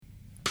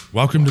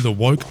Welcome to the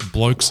Woke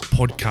Blokes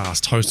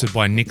podcast, hosted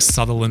by Nick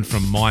Sutherland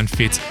from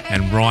MindFit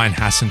and Ryan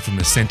Hassan from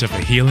the Centre for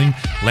Healing.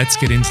 Let's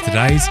get into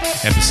today's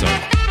episode.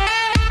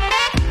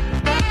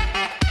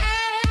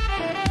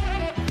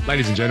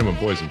 Ladies and gentlemen,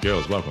 boys and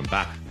girls, welcome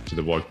back to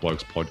the Woke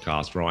Blokes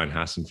podcast. Ryan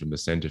Hassan from the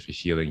Centre for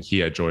Healing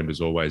here, joined as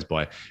always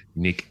by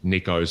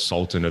Nico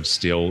Sultan of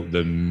Still,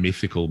 the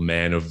mythical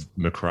man of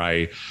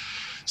Macrae,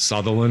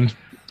 Sutherland.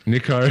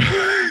 Nico,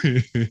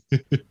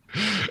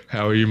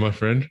 how are you, my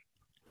friend?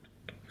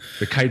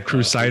 The Cape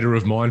Crusader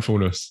of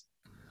mindfulness.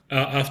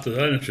 After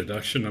that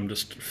introduction, I'm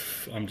just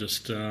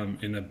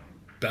in a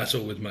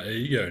battle with my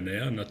ego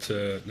now, not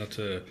to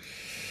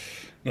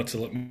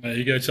let my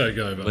ego take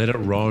over. Let it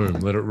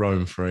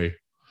roam free.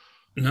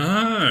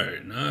 No,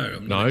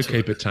 I'm not.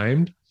 Keep it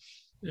tamed.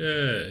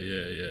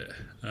 Yeah.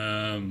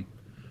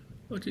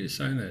 What did you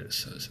say there?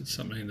 So I said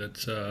something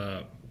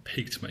that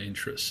piqued my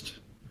interest.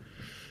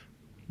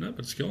 No,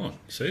 but it's gone.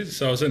 See,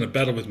 so I was in a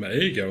battle with my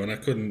ego and I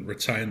couldn't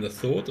retain the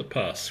thought that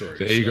passed through.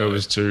 The ego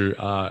was too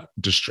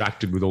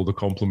distracted with all the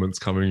compliments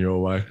coming your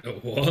way.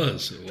 It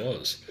was.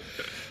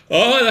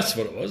 Oh, that's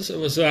what it was. It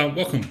was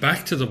welcome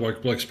back to the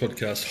Woke Blokes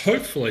podcast.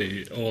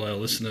 Hopefully all our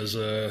listeners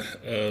are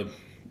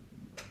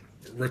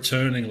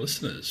returning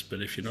listeners.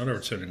 But if you're not a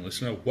returning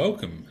listener,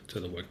 welcome to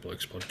the Woke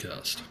Blokes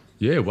podcast.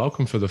 Yeah,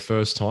 welcome for the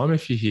first time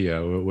if you're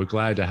here. We're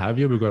glad to have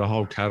you. We've got a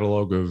whole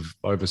catalogue of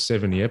over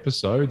 70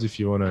 episodes if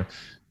you want to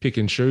pick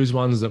and choose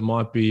ones that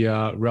might be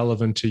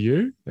relevant to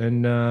you.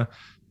 And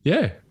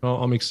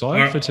I'm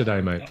excited for today,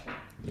 mate.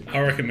 I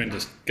recommend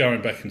just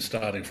going back and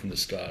starting from the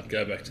start.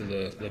 Go back to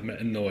the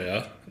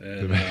metanoia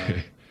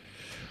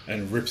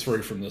and rip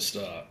through from the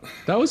start.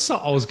 I was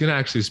going to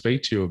actually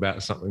speak to you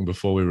about something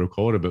before we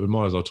recorded, but we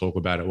might as well talk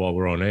about it while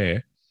we're on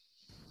air.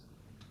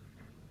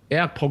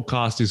 Our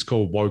podcast is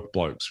called Woke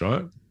Blokes,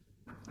 right?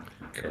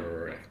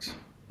 Correct.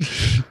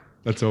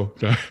 That's all.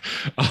 No.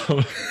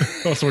 I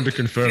just wanted to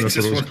confirm that's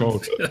what it was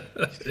called.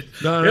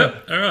 No.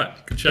 Yep. All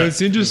right. Good chat.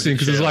 It's interesting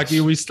because it's like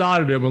we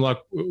started it and we're like,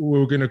 we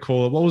were going to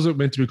call it, what was it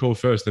meant to be called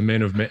first? The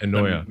Men of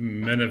Metanoia. The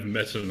Men of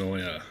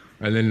Metanoia.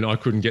 And then I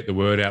couldn't get the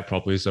word out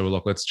properly. So we're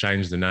like, let's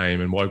change the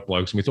name and Woke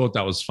Blokes. And we thought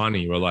that was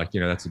funny. We're like,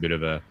 that's a bit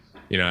of a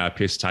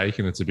piss take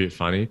and it's a bit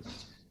funny.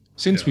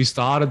 Since we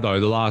started though,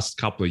 the last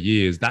couple of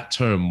years, that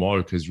term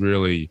woke has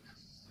really,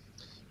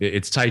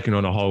 it's taken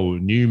on a whole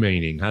new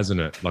meaning, hasn't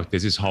it? Like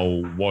there's this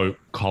whole woke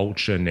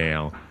culture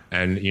now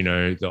and,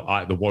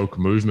 the woke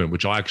movement,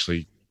 which I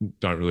actually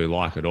don't really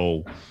like at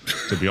all,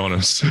 to be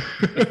honest.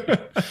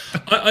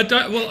 I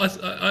don't, well,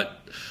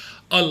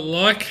 I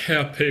like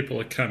how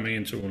people are coming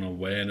into an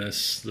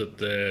awareness that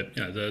they're,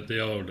 the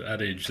old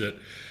adage that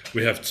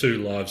we have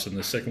two lives and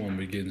the second one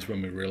begins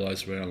when we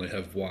realize we only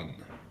have one.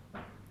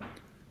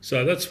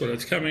 So that's what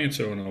it's coming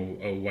into, an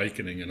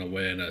awakening and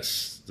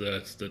awareness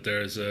that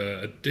there is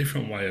a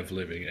different way of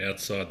living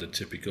outside the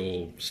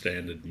typical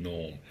standard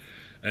norm.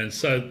 And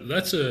so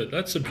that's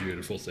a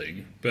beautiful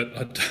thing. But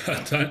I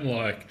don't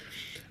like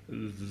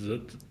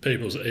that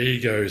people's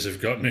egos have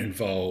gotten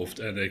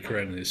involved and they're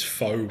creating this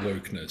faux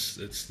wokeness.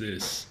 It's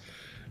this,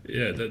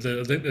 I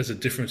think there's a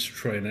difference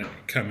between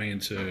coming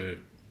into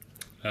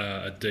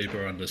a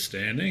deeper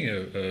understanding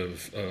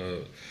of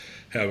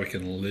how we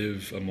can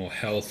live a more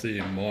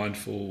healthy,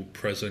 mindful,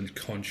 present,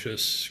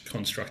 conscious,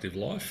 constructive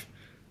life.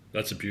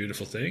 That's a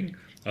beautiful thing.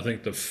 I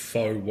think the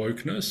faux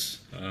wokeness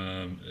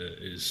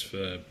is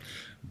for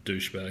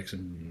douchebags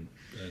and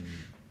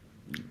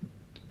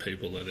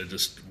people that are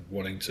just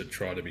wanting to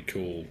try to be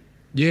cool.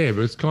 Yeah,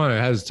 but it's kind of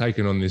has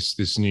taken on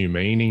this new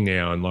meaning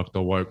now, and like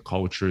the woke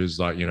culture is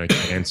like,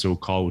 cancel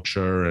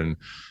culture and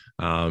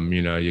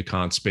you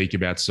can't speak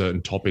about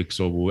certain topics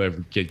or we'll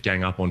ever get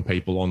gang up on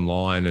people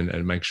online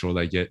and make sure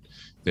they get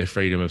their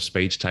freedom of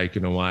speech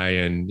taken away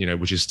and,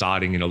 which is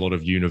starting in a lot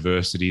of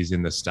universities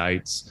in the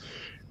States.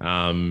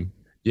 So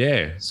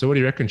what do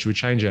you reckon? Should we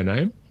change our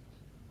name?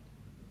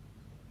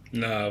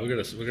 No,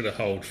 we're gonna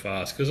hold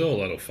fast because all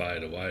that'll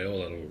fade away, all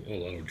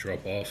that'll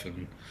drop off,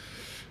 and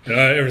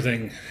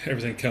everything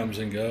comes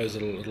and goes.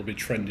 It'll be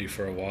trendy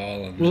for a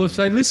while. And well, if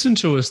they listen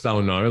to us,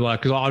 they'll know.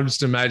 Like, cause I'm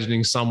just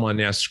imagining someone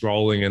now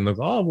scrolling and like,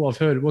 oh, well, I've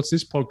heard. What's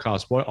this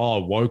podcast? What? Oh,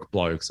 Woke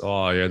Blokes.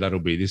 Oh, yeah, that'll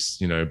be this,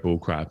 bull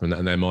crap, and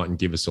they mightn't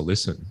give us a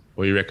listen.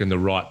 Or you reckon the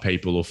right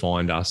people will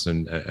find us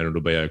and it'll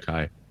be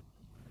okay?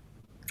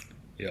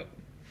 Yep.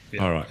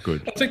 All right,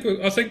 good. I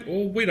think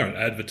we don't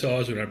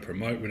advertise, we don't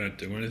promote, we don't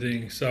do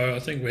anything. So I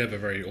think we have a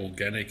very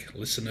organic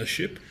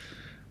listenership.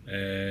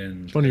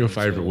 And it's one of your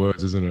favourite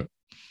words, isn't it?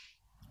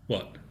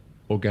 What?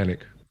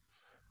 Organic.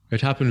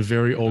 It happened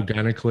very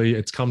organically.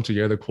 It's come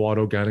together quite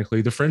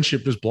organically. The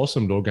friendship just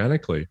blossomed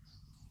organically.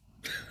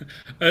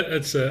 I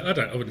wouldn't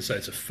say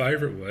it's a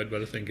favourite word,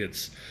 but I think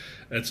it's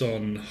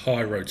on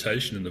high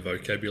rotation in the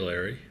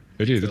vocabulary.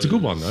 It is. It's a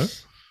good one though.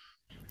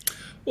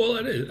 Well,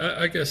 it is.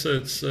 I guess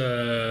it's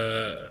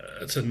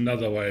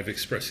another way of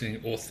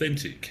expressing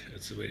authentic.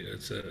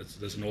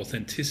 There's an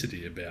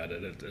authenticity about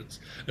it.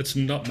 It's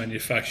not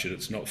manufactured.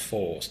 It's not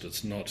forced.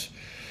 It's not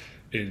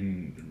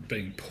in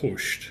being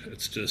pushed.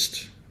 It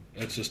just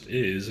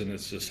is, and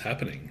it's just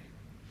happening.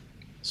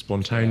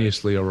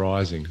 Spontaneously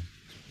arising.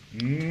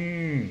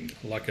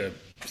 Like a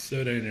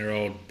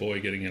 13-year-old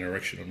boy getting an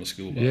erection on a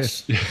school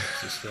Yes. bus.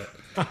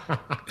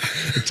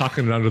 Just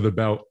Tucking it under the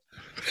belt.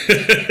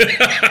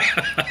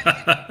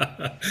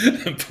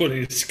 and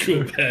putting a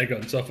school bag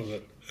on top of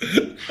it.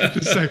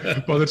 Just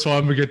say, by the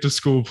time we get to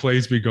school,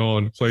 please be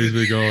gone. Please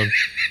be gone.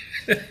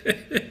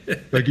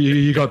 Like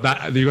you got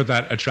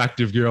that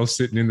attractive girl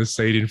sitting in the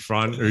seat in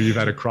front, who you've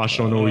had a crush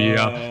on all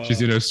year.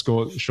 She's in her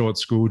short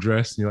school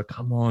dress, and you're like,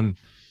 come on,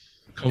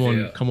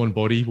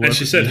 body. And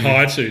she said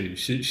hi to you.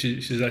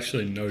 She's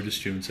actually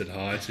noticed you and said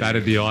hi to you.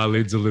 Batted the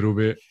eyelids a little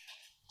bit.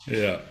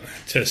 Yeah,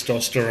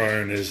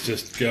 testosterone is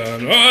just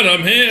going, right,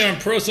 I'm here, I'm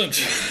present.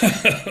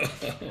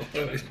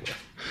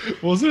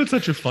 Wasn't it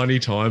such a funny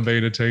time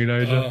being a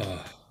teenager?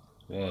 Oh,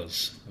 it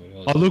was.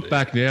 I look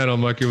back now and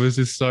I'm like, it was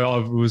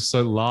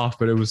so laugh,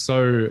 but it was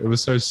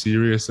so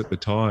serious at the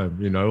time.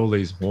 You know, all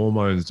these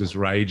hormones just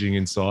raging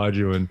inside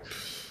you, and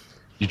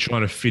you're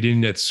trying to fit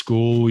in at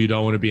school. You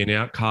don't want to be an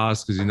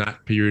outcast, because in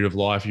that period of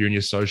life, you're in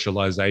your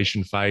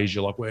socialization phase.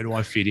 You're like, where do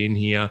I fit in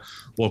here?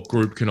 What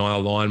group can I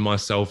align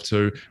myself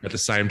to? At the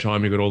same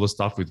time, you've got all the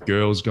stuff with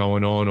girls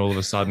going on. All of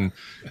a sudden,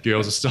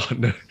 girls are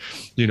starting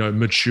to,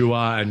 mature,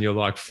 and you're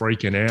like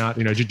freaking out.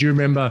 Did you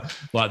remember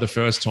like the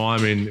first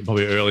time in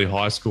probably early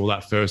high school,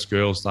 that first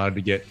girl started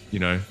to get,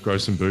 grow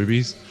some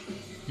boobies?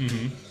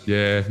 Mm-hmm.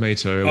 Yeah, me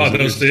too.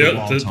 There was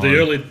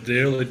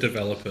the early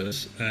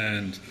developers,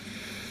 and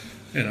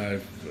I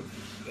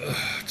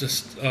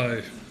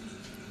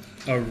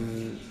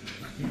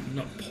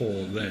not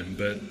poor them,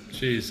 but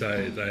geez,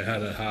 they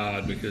had it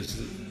hard,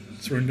 because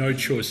through no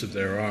choice of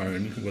their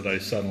own were they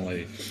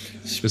suddenly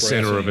the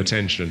center of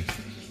attention.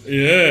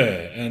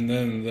 Yeah, and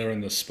then they're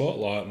in the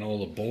spotlight, and all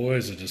the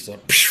boys are just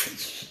like.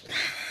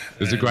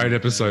 There's a great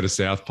episode of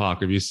South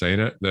Park. Have you seen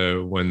it?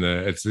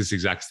 It's this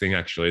exact thing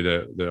actually.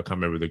 I can't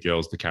remember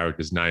the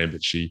character's name,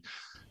 but she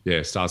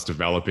starts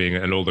developing,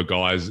 and all the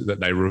guys that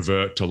they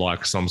revert to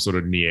like some sort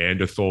of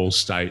Neanderthal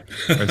state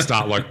and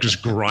start like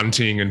just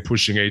grunting and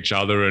pushing each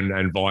other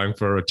and vying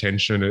for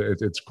attention.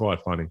 It's quite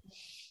funny.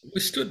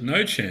 We stood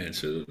no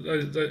chance.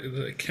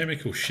 The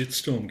chemical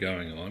shitstorm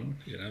going on,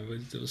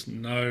 there was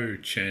no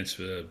chance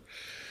for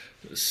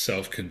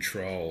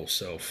self-control,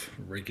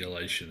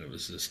 self-regulation. It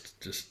was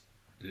just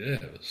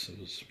it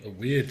was a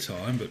weird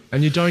time.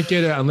 And you don't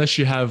get it unless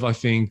you have, I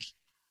think,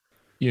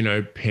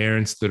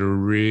 parents that are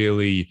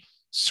really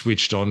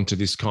switched on to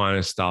this kind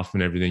of stuff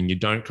and everything. You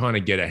don't kind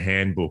of get a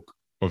handbook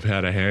of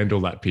how to handle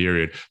that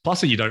period.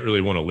 Plus, you don't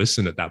really want to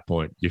listen at that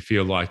point. You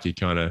feel like you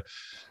kind of,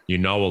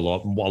 know a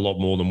lot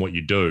more than what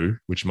you do,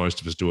 which most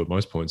of us do at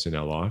most points in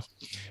our life.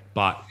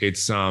 But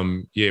it's, we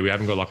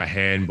haven't got like a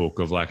handbook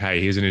of like,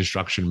 hey, here's an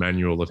instruction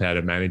manual of how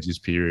to manage this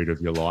period of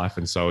your life.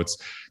 And so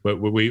but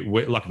we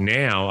like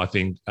now, I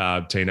think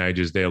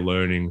teenagers, they're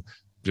learning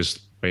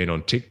just being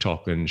on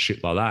TikTok and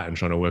shit like that and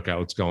trying to work out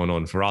what's going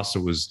on. For us,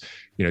 it was,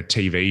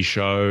 TV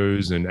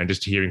shows and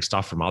just hearing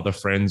stuff from other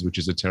friends, which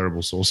is a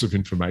terrible source of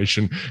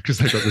information because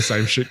they've got the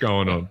same shit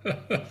going on.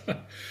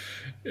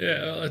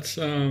 Yeah, it's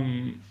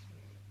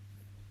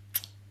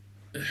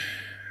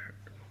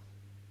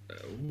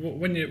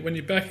when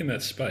you're back in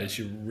that space,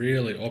 you're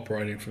really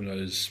operating from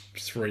those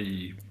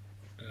three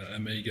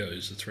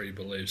amigos, the three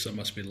beliefs. I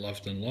must be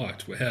loved and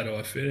liked. How do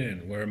I fit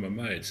in? Where are my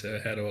mates?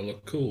 How do I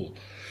look cool?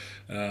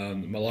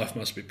 My life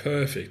must be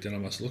perfect, and I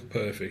must look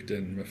perfect,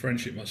 and my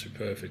friendship must be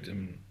perfect,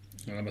 and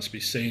I must be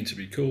seen to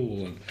be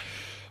cool, and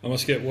I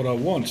must get what I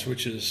want,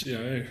 which is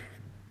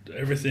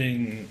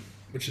everything,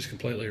 which is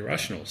completely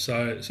irrational.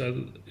 So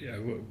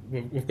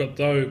we've got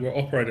we're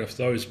operating off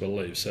those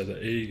beliefs. So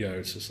the ego,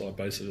 it's just like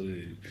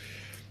basically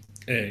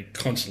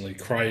constantly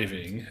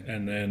craving,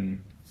 and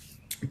then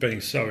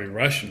being so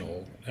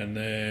irrational, and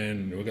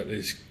then we've got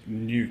these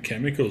new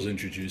chemicals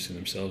introducing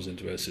themselves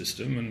into our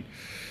system, and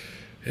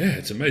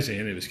it's amazing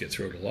any of us get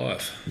through it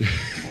alive.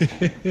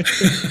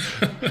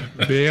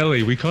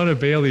 Barely. We kind of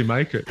barely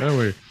make it, don't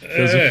we?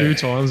 There's a few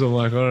times I'm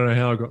like, I don't know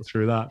how I got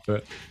through that,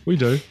 but we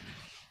do.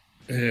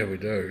 Yeah, we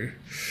do.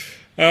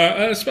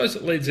 I suppose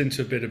it leads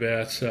into a bit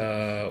about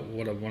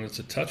what I wanted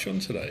to touch on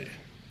today.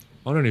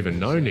 I don't even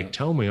know, Nick.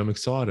 Tell me. I'm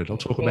excited. I'll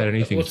talk about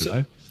anything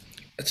today.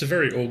 It's a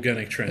very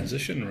organic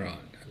transition, right?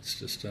 It's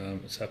just,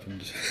 it's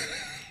happened...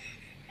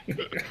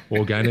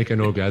 Organic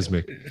and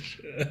orgasmic.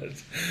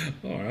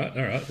 All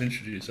right.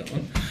 Introduce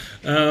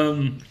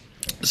someone.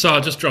 So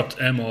I just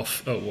dropped Em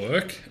off at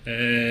work,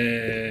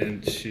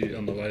 and she,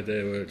 on the way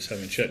there, we were just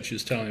having a chat. She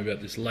was telling me about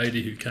this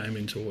lady who came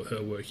into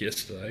her work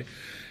yesterday,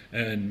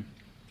 and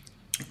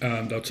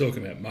they were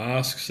talking about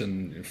masks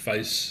and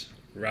face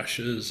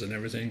rashes and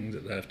everything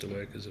that they have to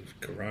wear because of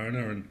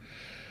corona,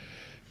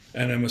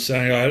 and then was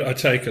saying, I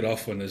take it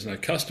off when there's no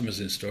customers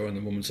in store, and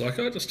the woman's like,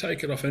 just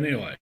take it off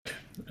anyway.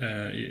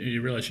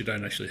 You realise you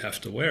don't actually have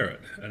to wear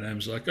it. And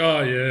Em's like,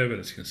 oh yeah, but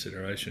it's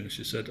consideration.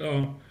 She said,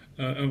 and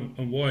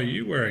why are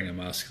you wearing a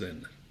mask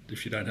then,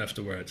 if you don't have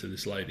to wear it to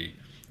this lady?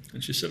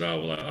 And she said,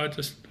 I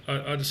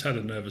just had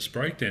a nervous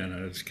breakdown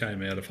and I just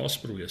came out of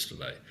hospital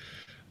yesterday.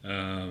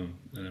 And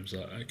I was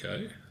like,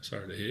 okay,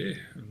 sorry to hear.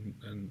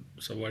 And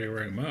so why are you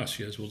wearing a mask?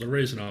 She goes, well, the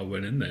reason I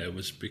went in there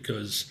was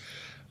because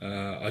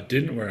I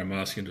didn't wear a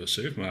mask into a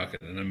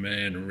supermarket, and a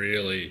man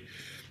really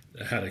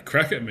had a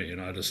crack at me,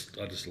 and I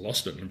just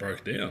lost it and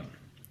broke down.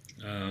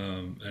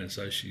 And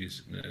so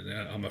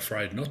I'm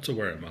afraid not to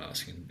wear a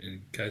mask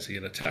in case I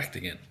get attacked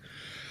again.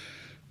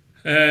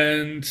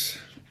 And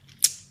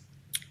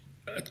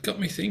it got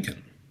me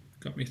thinking.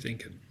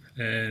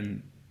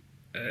 And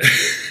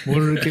What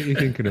did it get you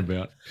thinking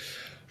about?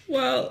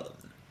 well,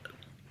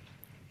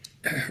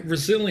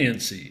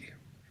 resiliency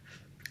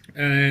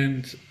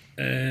and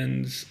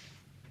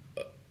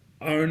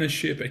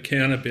ownership,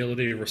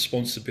 accountability,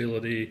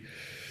 responsibility.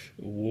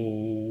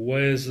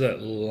 Where's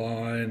that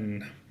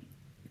line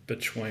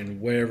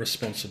between we're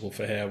responsible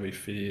for how we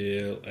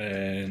feel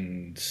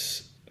and,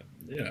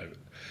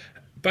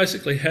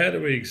 basically how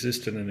do we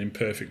exist in an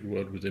imperfect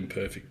world with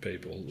imperfect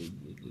people?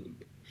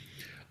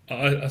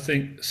 I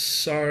think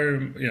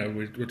so.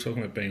 We were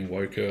talking about being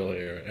woke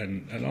earlier,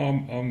 and I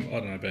don't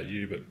know about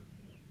you, but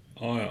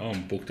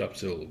I'm booked up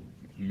till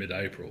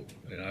mid-April.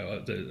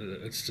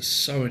 It's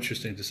just so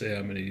interesting to see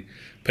how many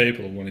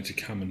people are wanting to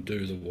come and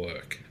do the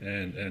work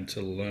and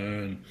to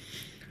learn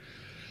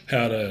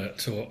how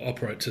to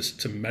operate,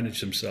 to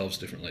manage themselves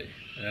differently,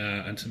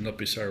 and to not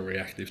be so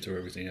reactive to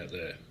everything out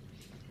there.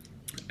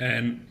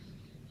 And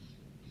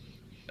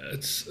I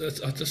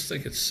just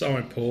think it's so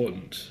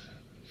important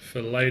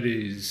for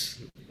ladies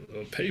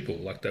or people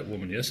like that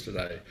woman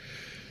yesterday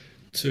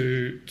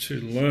to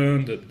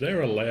learn that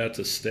they're allowed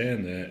to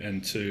stand there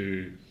and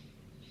to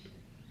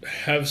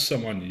have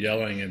someone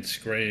yelling and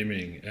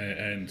screaming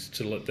and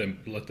to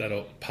let that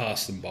all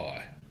pass them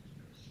by,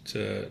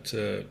 to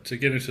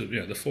get into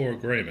the four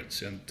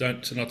agreements and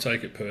to not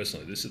take it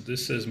personally.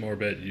 This says more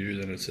about you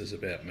than it says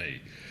about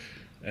me.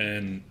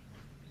 And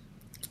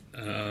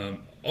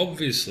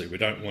obviously we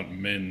don't want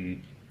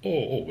men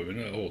or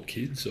women or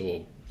kids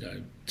or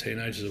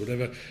teenagers or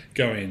whatever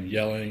going and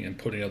yelling and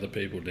putting other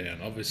people down.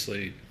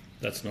 Obviously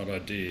that's not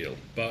ideal,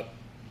 but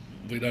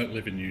we don't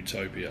live in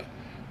utopia.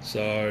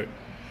 So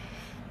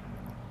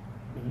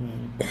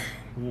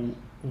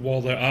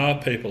while there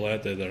are people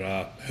out there that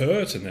are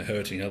hurt and they're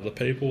hurting other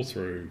people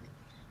through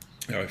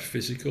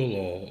physical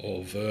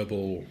or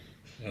verbal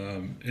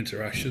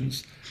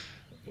interactions,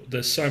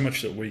 there's so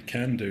much that we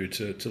can do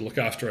to look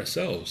after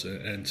ourselves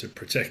and to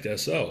protect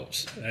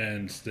ourselves.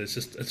 And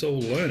it's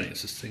all learning.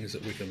 It's just things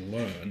that we can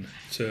learn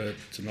to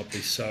not be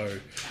so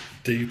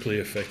deeply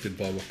affected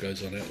by what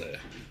goes on out there.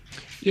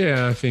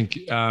 Yeah, I think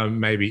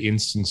maybe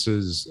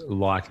instances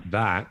like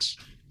that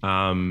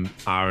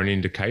are an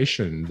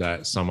indication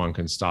that someone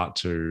can start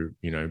to,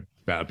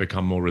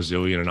 become more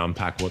resilient and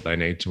unpack what they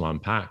need to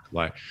unpack.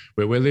 Like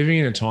we're living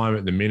in a time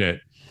at the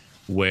minute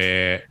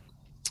where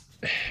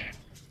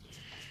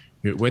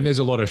when there's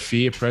a lot of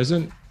fear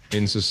present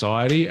in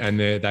society and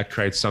that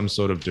creates some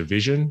sort of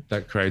division,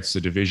 that creates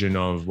the division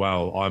of,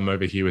 well, I'm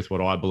over here with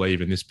what I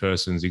believe and this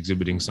person's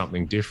exhibiting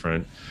something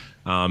different.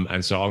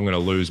 And so I'm going to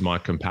lose my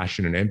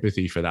compassion and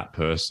empathy for that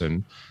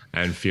person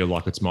and feel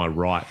like it's my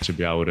right to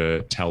be able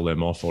to tell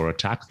them off or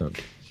attack them.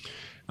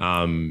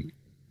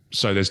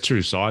 So there's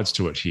two sides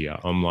to it here.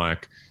 I'm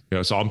like,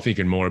 so I'm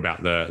thinking more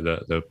about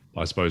the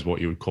I suppose what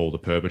you would call the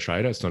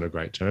perpetrator. It's not a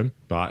great term,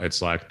 but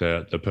it's like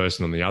the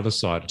person on the other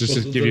side. Just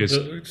to give you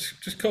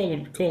just call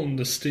them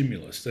the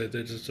stimulus. They're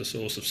just a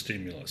source of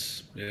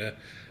stimulus. Yeah,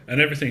 and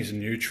everything's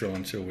neutral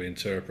until we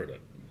interpret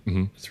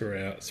it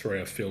through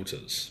our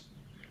filters.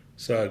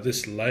 So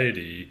this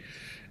lady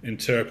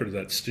interpreted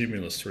that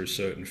stimulus through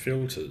certain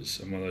filters,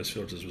 and one of those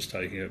filters was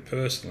taking it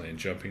personally and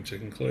jumping to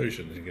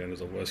conclusions and going to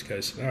the worst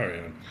case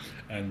scenario,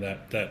 and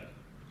that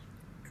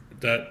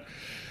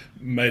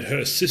made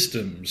her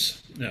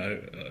systems,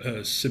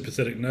 her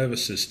sympathetic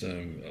nervous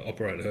system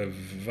operate, her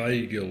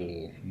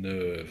vagal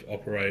nerve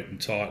operate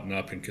and tighten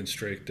up and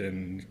constrict,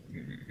 and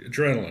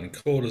adrenaline,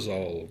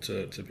 cortisol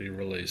to be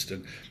released,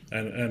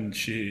 and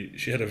she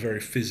had a very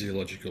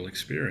physiological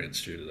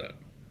experience due to that.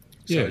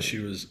 So she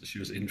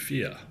was in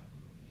fear.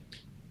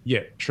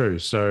 Yeah, true.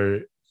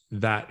 So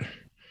that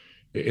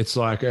it's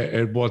like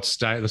at what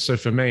state? So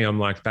for me, I'm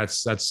like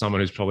that's someone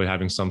who's probably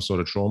having some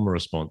sort of trauma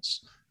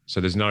response. So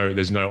there's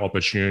no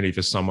opportunity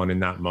for someone in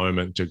that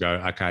moment to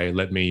go, okay,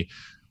 let me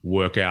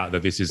work out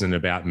that this isn't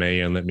about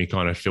me and let me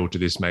kind of filter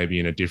this maybe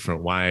in a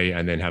different way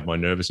and then have my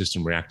nervous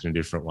system react in a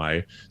different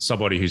way.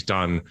 Somebody who's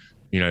done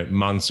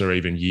months or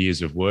even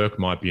years of work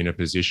might be in a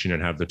position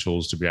and have the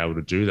tools to be able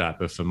to do that.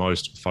 But for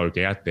most folk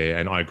out there,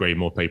 and I agree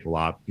more people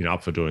are,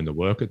 up for doing the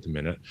work at the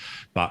minute,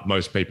 but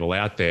most people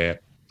out there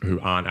who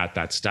aren't at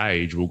that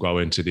stage will go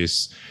into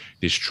this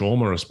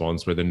trauma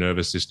response where the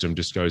nervous system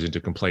just goes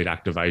into complete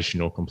activation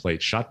or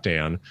complete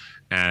shutdown.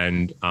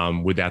 And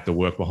without the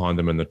work behind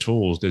them and the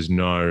tools, there's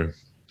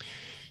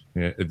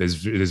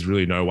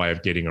really no way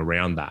of getting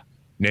around that.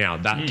 Now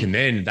that can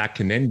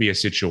then be a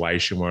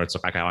situation where it's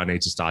like, okay, I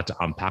need to start to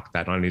unpack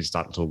that. I need to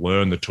start to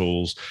learn the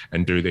tools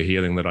and do the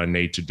healing that I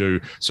need to do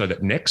so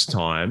that next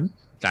time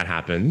that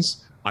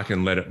happens, I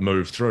can let it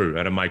move through,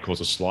 and it may cause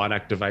a slight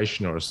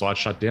activation or a slight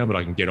shutdown, but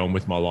I can get on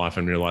with my life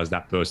and realize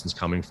that person's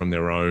coming from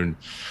their own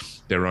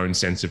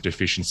sense of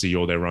deficiency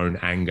or their own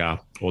anger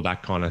or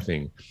that kind of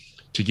thing.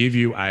 To give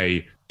you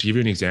an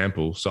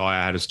example, so I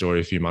had a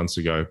story a few months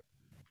ago,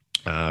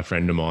 a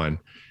friend of mine,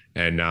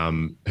 and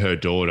her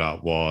daughter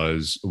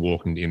was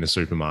walking in the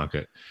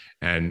supermarket,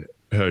 and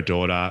her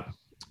daughter,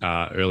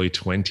 early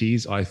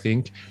 20s, I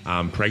think,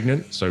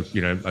 pregnant. So, I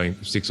think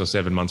 6 or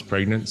 7 months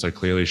pregnant. So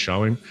clearly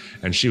showing.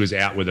 And she was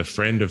out with a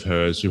friend of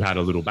hers who had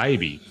a little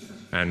baby.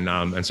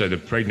 And so the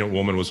pregnant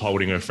woman was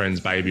holding her friend's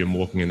baby and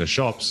walking in the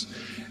shops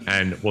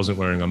and wasn't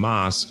wearing a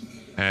mask.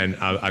 And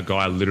a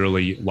guy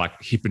literally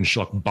like hip and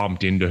shock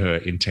bumped into her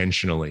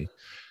intentionally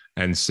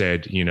and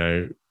said,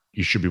 you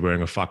should be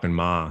wearing a fucking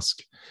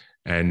mask.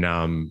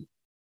 And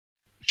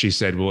she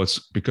said, well, it's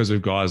because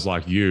of guys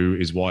like you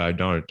is why I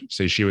don't.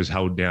 See, she was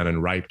held down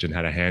and raped and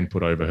had a hand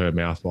put over her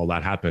mouth while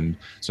that happened.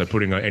 So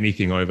putting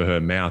anything over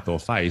her mouth or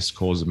face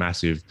caused a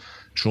massive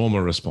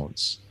trauma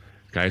response.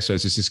 Okay, so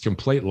it's just this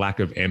complete lack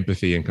of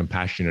empathy and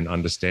compassion and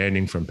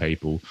understanding from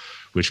people,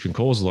 which can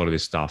cause a lot of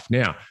this stuff.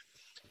 Now,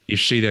 if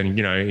she then,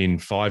 in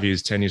 5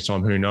 years, 10 years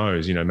time, who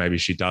knows, maybe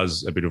she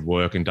does a bit of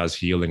work and does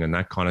healing and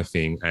that kind of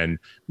thing. And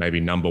maybe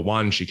number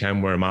one, she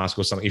can wear a mask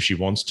or something if she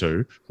wants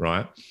to,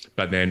 right?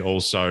 But then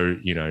also,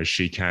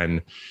 she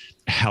can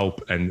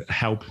help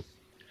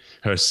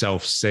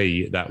herself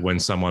see that when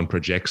someone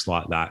projects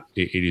like that,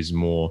 it is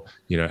more,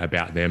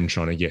 about them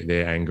trying to get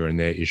their anger and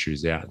their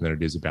issues out than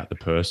it is about the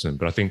person.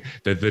 But I think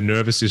that the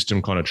nervous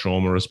system kind of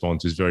trauma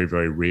response is very,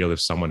 very real if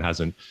someone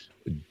hasn't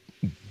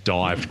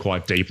dived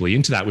quite deeply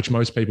into that, which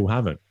most people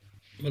haven't.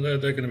 Well, they're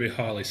going to be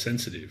highly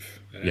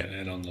sensitive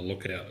and on the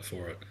lookout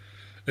for it.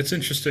 It's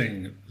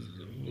interesting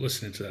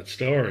listening to that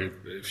story.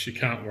 If she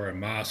can't wear a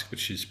mask, but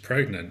she's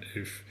pregnant,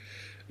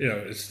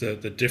 it's the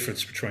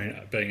difference between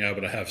being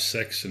able to have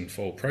sex and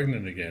fall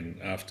pregnant again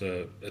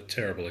after a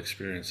terrible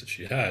experience that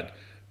she had,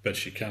 but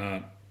she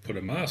can't put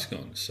a mask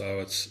on.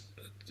 So it's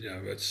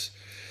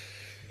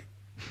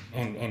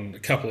on a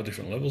couple of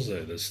different levels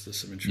there. There's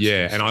some interesting.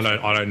 Yeah, and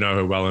I don't know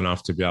her well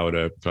enough to be able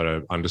to kind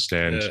of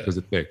understand because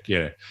I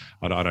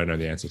don't know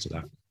the answer to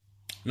that.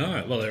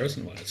 No, well, there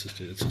isn't one. It's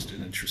just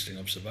an interesting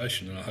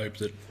observation, and I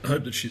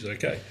hope that she's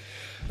okay.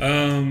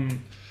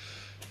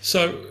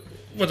 So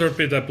whether it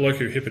be that bloke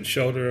who hip and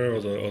shoulder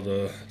or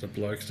the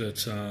bloke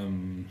that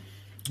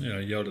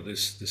yelled at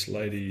this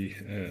lady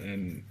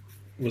and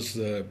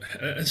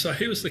so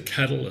he was the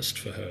catalyst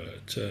for her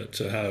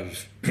to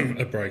have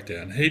a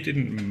breakdown. He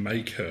didn't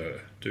make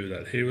her do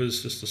that. He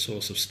was just a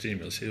source of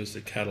stimulus. He was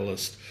the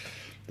catalyst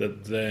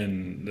that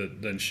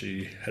then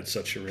she had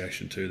such a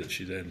reaction to that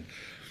she then.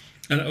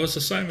 And it was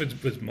the same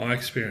with my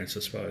experience,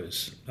 I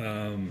suppose.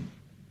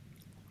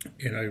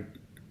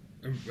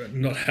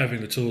 Not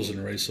having the tools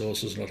and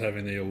resources, not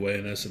having the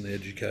awareness and the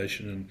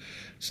education and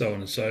so on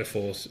and so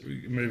forth,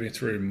 moving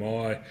through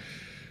my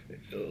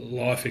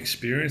life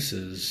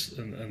experiences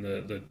and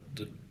the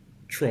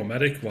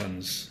traumatic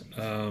ones.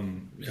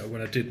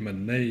 When I did my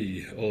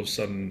knee, all of a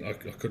sudden I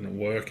couldn't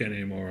work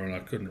anymore and I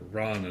couldn't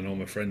run, and all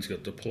my friends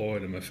got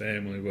deployed and my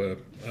family were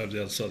over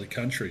the other side of the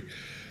country.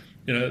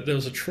 There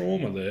was a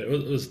trauma there.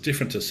 It was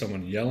different to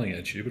someone yelling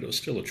at you, but it was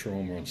still a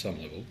trauma on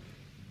some level.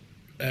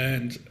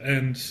 And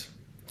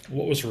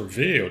what was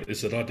revealed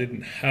is that I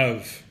didn't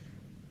have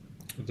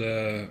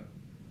the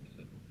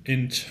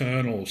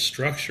internal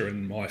structure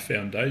in my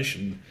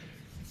foundation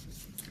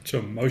to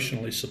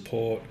emotionally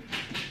support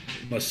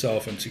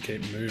myself and to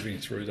keep moving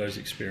through those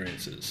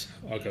experiences.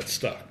 I got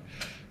stuck.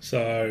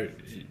 So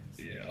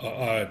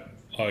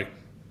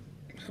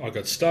I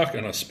got stuck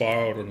and I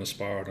spiraled and I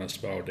spiraled and I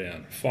spiraled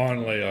down.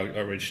 Finally, I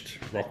reached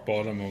rock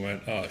bottom and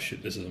went, oh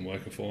shit, this isn't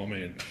working for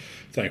me. And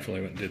thankfully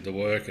went and did the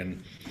work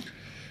and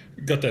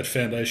got that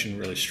foundation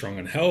really strong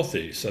and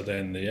healthy. So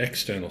then the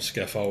external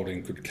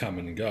scaffolding could come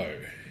and go.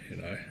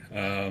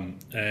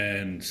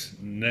 And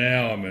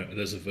now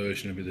there's a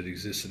version of me that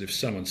exists that if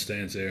someone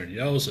stands there and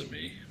yells at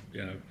me,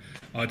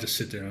 I just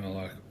sit there and I'm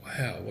like,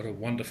 wow, what a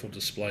wonderful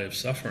display of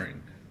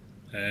suffering.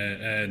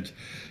 And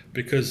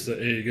because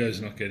the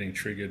ego's not getting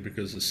triggered,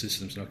 because the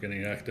system's not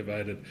getting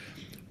activated,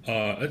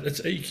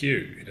 it's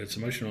EQ, it's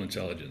emotional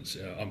intelligence.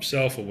 I'm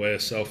self-aware,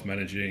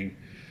 self-managing,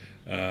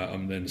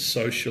 I'm then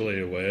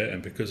socially aware,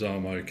 and because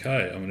I'm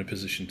okay, I'm in a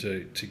position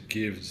to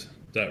give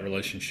that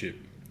relationship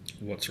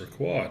what's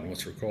required. And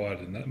what's required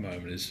in that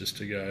moment is just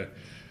to go,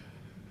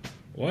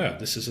 wow,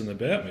 this isn't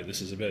about me,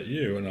 this is about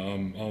you. And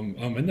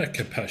I'm in that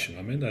compassion,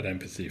 I'm in that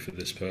empathy for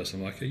this person.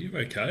 I'm like, are you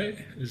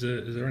okay? Is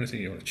there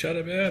anything you want to chat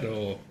about?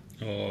 Or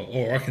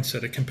I can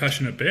set a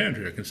compassionate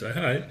boundary. I can say,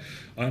 hey,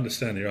 I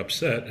understand you're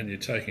upset and you're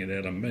taking it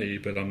out on me,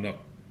 but I'm not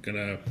going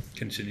to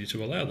continue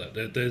to allow that.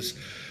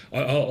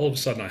 All of a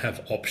sudden I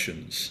have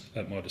options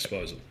at my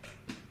disposal.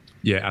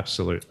 Yeah,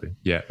 absolutely.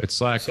 Yeah,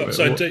 it's like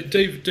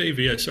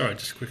DVA. Sorry,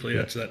 just quickly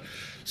add to that.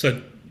 So,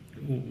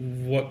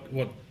 what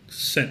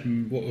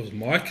was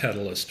my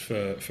catalyst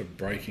for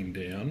breaking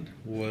down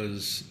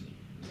was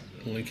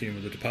linking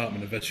with the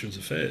Department of Veterans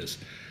Affairs,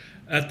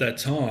 at that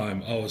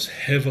time, I was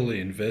heavily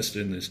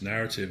invested in this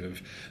narrative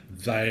of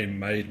they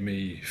made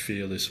me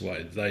feel this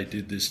way. They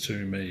did this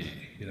to me.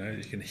 You know,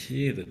 you can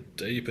hear the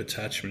deep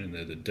attachment in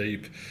there, the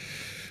deep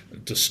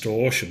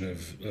distortion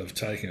of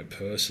taking it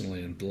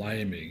personally and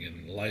blaming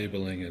and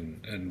labeling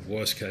and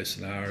worst case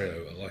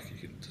scenario, like you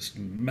can just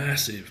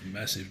massive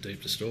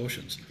deep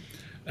distortions.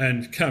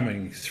 And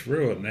coming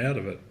through it and out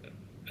of it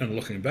and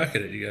looking back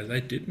at it, you go,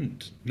 they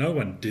didn't. No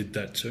one did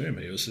that to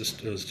me. It was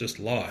just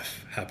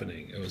life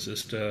happening. It was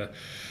just it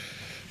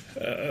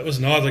was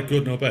neither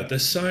good nor bad.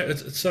 It's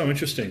so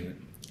interesting.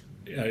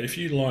 You know, if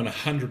you line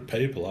 100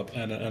 people up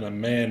and a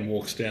man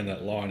walks down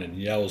that line and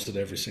yells at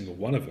every single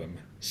one of them,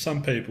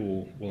 some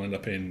people will end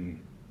up in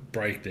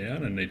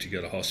breakdown and need to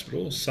go to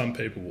hospital. Some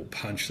people will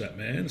punch that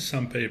man.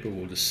 Some people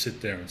will just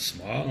sit there and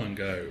smile and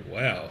go,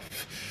 wow,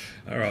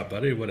 all right,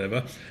 buddy,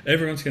 whatever.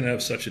 Everyone's going to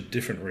have such a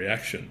different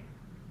reaction.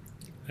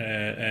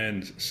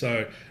 And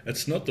so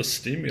it's not the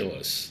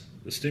stimulus.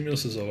 The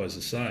stimulus is always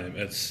the same.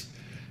 It's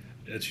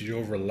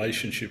your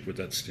relationship with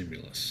that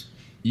stimulus.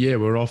 Yeah,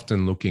 we're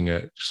often looking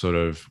at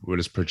we're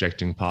just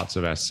projecting parts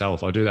of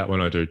ourselves. I do that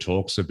when I do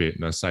talks a bit,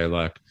 and I say,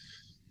 like,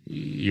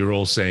 you're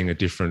all seeing a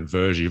different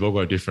version. You've all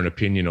got a different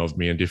opinion of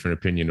me and different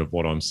opinion of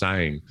what I'm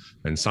saying.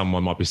 And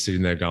someone might be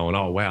sitting there going,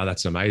 oh, wow,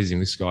 that's amazing.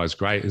 This guy's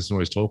great. This is what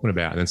he's talking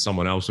about. And then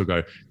someone else will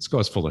go, this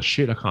guy's full of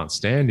shit. I can't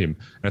stand him.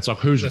 And it's like,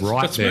 who's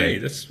right there?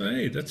 That's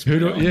me.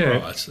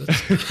 Right.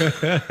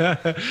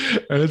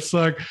 And it's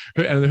like,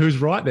 and who's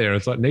right there?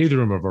 It's like,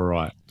 neither of them are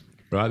right.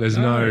 Right. There's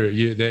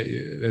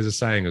there's a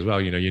saying as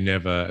well, you know, you're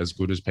never as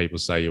good as people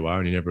say you are,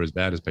 and you're never as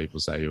bad as people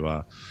say you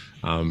are.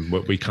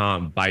 We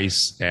can't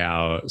base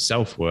our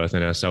self-worth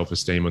and our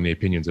self-esteem on the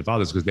opinions of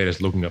others, because they're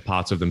just looking at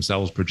parts of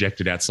themselves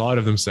projected outside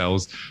of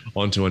themselves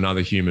onto another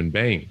human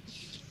being.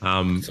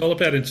 It's all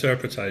about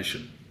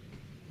interpretation.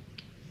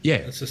 Yeah,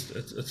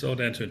 it's all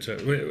down to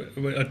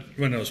interpretation.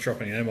 When I was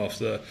dropping Em off,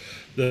 the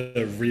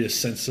rear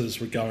sensors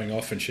were going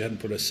off, and she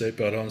hadn't put her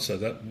seatbelt on, so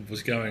that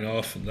was going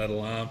off, and that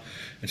alarm.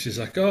 And she's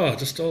like, "Oh,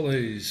 just all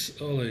these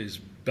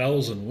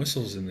bells and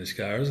whistles in this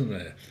car, isn't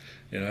there?"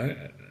 You know,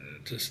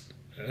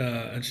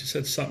 and she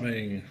said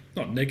something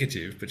not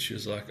negative, but she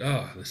was like,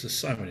 "Oh, there's just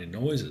so many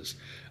noises."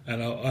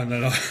 And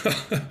then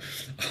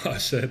I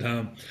said,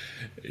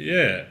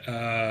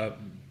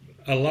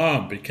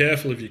 alarm, be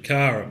careful of your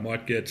car, it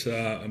might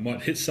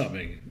hit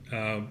something.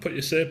 Put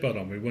your seatbelt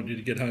on, we want you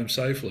to get home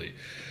safely.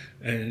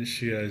 And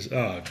she goes,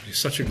 oh, you're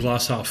such a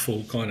glass half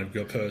full kind of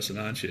person,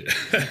 aren't you?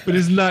 But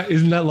isn't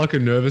that like a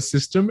nervous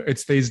system?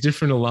 It's these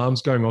different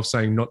alarms going off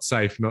saying not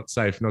safe, not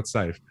safe, not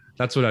safe.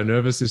 That's what our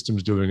nervous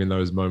system's doing in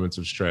those moments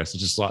of stress.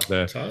 It's just like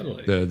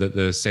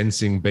the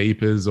sensing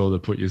beepers or the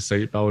put your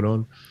seatbelt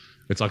on.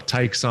 It's like,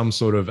 take some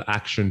sort of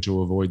action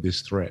to avoid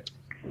this threat.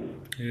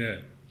 Yeah,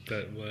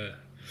 that way.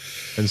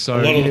 And so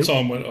a lot of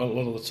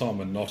the time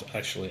we're not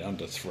actually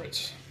under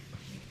threat.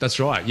 That's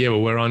right. Yeah,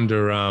 well, we're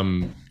under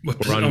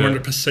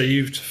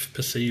perceived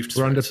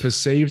we're under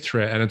perceived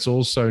threat, and it's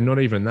also not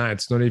even that.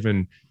 It's not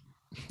even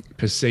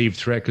perceived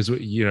threat, because,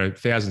 you know,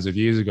 thousands of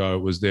years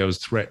ago there was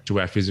threat to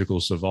our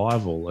physical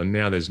survival, and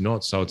now there's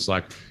not. So it's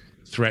like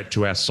threat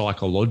to our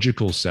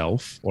psychological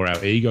self or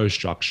our ego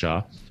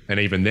structure, and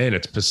even then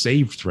it's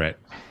perceived threat.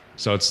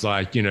 So it's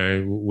like, you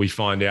know, we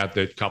find out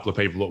that a couple of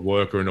people at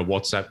work are in a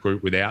WhatsApp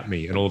group without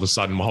me, and all of a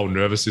sudden my whole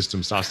nervous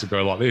system starts to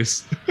go like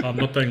this. I'm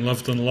not being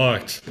loved and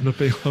liked. I'm not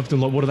being loved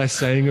and liked. What are they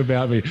saying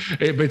about me?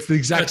 But it's the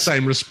exact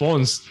same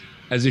response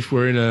as if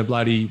we're in a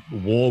bloody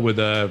war with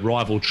a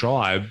rival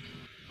tribe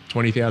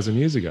 20,000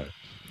 years ago.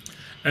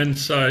 And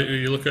so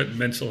you look at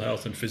mental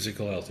health and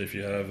physical health. If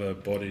you have a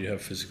body, you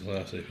have physical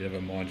health. If you have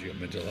a mind, you got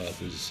mental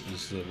health,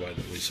 is the way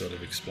that we sort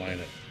of explain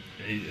it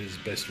as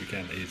best we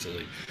can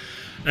easily.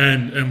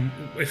 And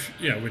if,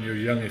 you know, when you're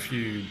young, if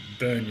you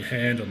burn your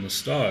hand on the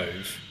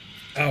stove,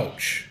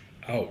 ouch,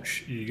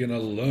 you're going to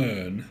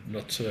learn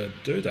not to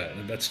do that,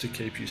 and that's to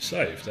keep you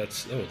safe.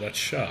 That's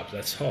sharp,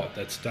 that's hot,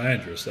 that's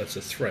dangerous, that's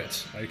a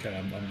threat. Okay,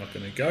 I'm not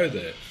going to go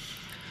there.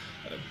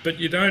 But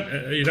you don't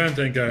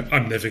then go,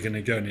 I'm never going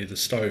to go near the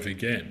stove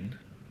again.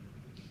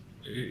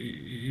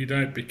 You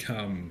don't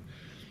become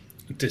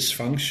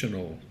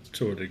dysfunctional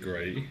to a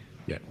degree.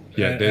 Yeah.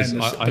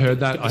 I heard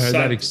that.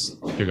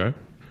 You go.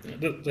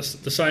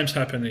 The same's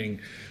happening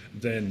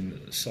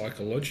then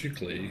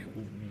psychologically.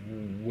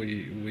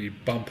 We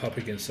bump up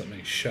against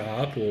something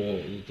sharp,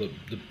 or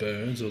the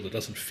burns, or that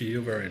doesn't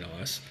feel very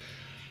nice,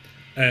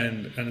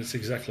 and it's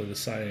exactly the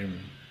same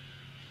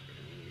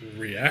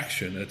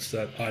reaction. It's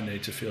that I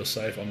need to feel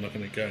safe. I'm not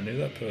going to go near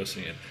that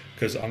person again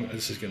because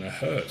this is going to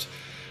hurt.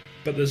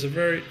 But there's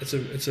it's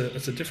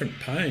a different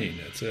pain.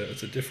 It's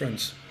a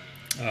different.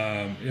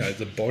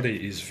 The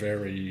body is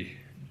very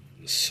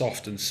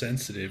soft and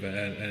sensitive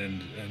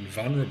and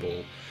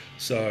vulnerable,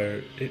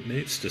 so it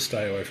needs to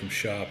stay away from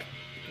sharp,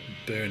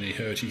 burny,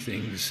 hurty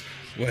things.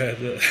 Where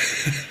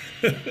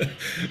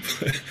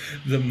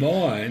the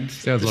mind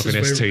sounds like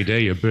an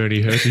STD, a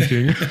burny, hurty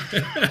thing.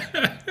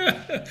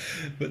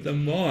 But the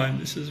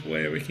mind, this is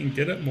where we can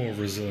get it more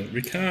resilient.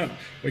 We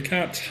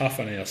can't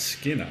toughen our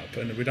skin up,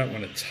 and we don't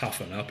want to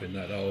toughen up in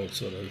that old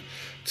sort of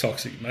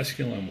toxic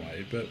masculine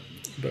way. But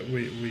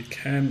we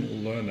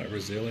can learn that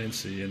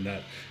resiliency in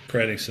that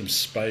creating some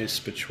space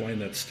between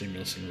that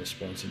stimulus and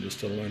response, and just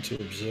to learn to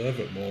observe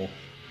it more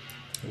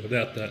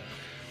without that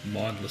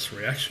mindless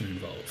reaction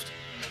involved.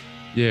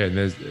 Yeah, and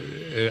there's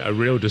a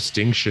real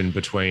distinction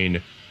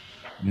between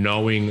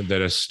knowing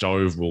that a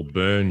stove will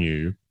burn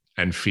you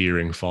and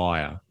fearing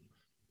fire.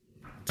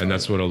 And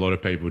that's what a lot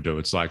of people do.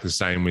 It's like the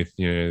same with,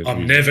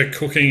 I'm never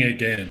cooking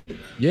again.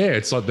 Yeah,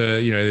 it's like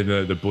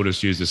the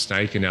Buddhists use the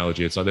snake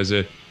analogy. It's like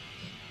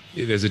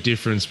there's a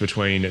difference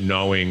between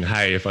knowing,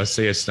 hey, if I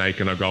see a snake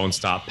and I go and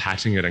start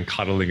patting it and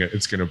cuddling it,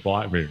 it's going to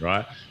bite me,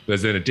 right?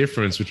 There's then a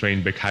difference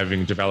between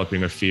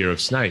developing a fear of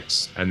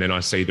snakes, and then I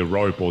see the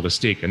rope or the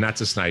stick and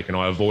that's a snake, and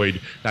I avoid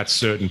that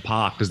certain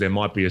park because there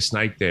might be a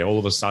snake there. All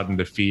of a sudden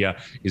the fear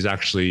is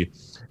actually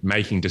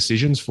making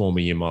decisions for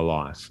me in my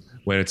life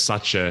when it's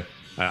such a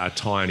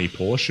tiny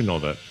portion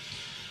of it.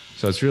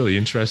 So it's really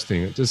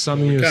interesting. It's just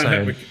something you're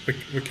saying.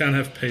 We can't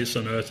have peace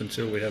on earth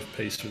until we have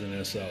peace within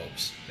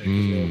ourselves.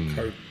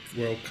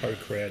 We're all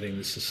co-creating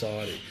this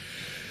society.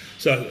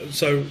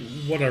 So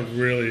what I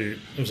really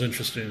was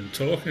interested in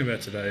talking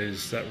about today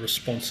is that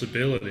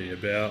responsibility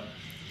about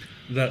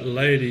that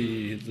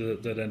lady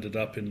that ended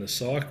up in the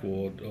psych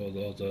ward or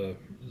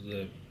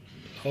the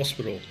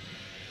hospital,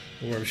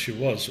 or wherever she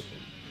was.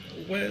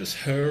 Where's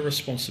her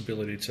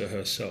responsibility to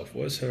herself?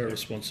 Where's her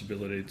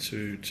responsibility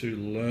to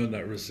learn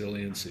that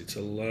resiliency, to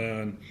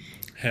learn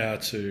how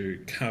to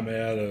come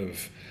out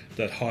of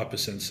that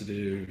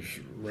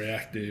hypersensitive,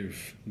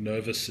 reactive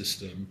nervous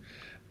system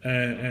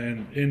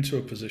and into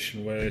a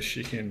position where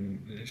she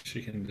can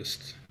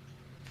just,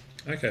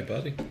 okay,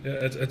 buddy,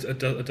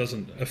 it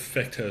doesn't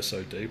affect her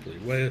so deeply.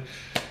 Where,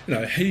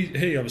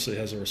 he obviously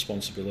has a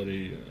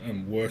responsibility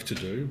and work to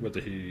do.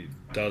 Whether he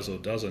does or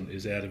doesn't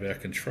is out of our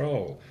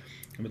control.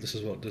 But this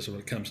is what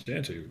it comes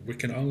down to. We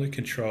can only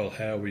control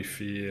how we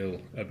feel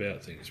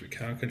about things. We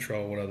can't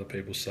control what other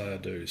people say or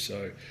do.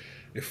 So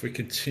if we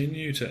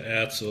continue to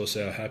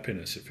outsource our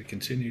happiness, if we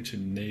continue to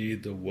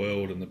need the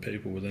world and the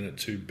people within it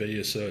to be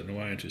a certain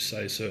way and to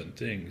say certain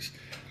things,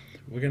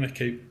 we're going to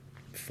keep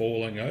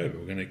falling over.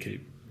 We're going to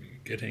keep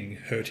getting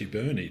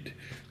hurty-burnied.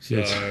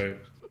 So,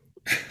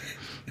 yes.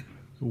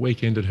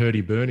 Weekend at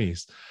Hurty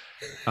Bernie's.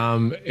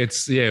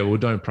 Well,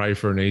 don't pray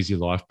for an easy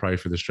life, pray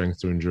for the strength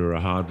to endure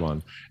a hard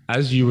one.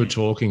 As you were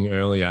talking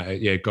earlier,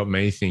 it got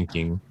me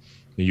thinking.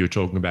 You were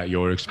talking about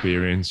your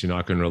experience,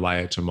 I can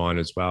relate it to mine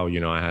as well.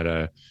 I had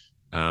a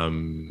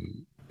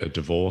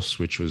divorce,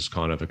 which was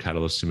kind of a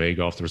catalyst to me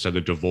go off. So the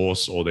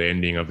divorce or the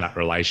ending of that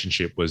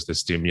relationship was the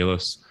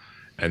stimulus.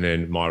 And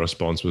then my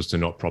response was to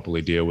not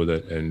properly deal with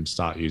it and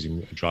start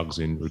using drugs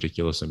in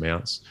ridiculous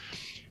amounts.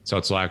 So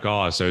it's like,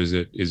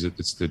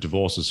 it's the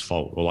divorce's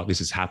fault, or like this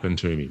has happened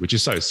to me, which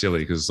is so silly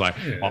because it's like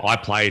I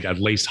played at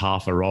least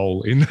half a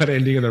role in that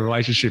ending of the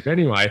relationship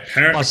anyway.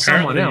 Plus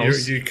someone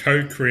else, you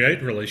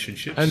co-create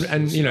relationships,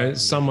 and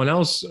someone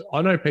else.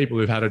 I know people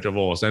who've had a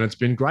divorce and it's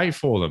been great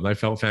for them. They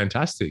felt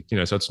fantastic,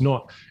 So it's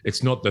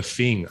not the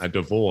thing, a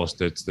divorce,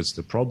 that's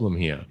the problem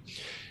here.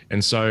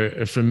 And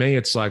so for me,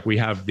 it's like we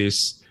have the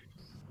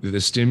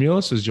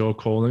stimulus, as you're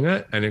calling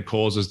it, and it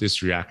causes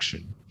this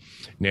reaction.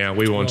 Now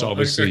we want to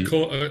obviously.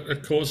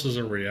 It causes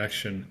a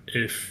reaction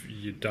if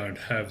you don't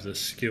have the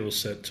skill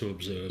set to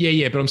observe.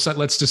 Yeah, but I'm saying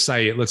let's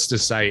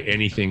just say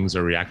anything's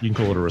a reaction. You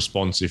can call it a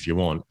response if you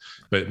want,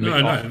 but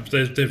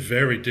they're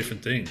very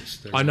different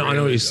things. I know what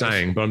you're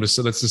saying, but let's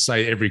just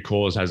say every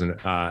cause has an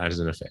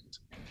effect.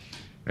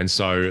 And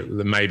so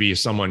maybe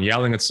someone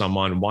yelling at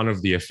someone, one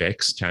of the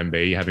effects can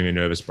be having a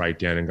nervous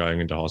breakdown and going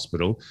into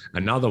hospital.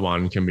 Another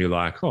one can be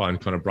like, and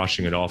kind of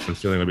brushing it off and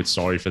feeling a bit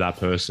sorry for that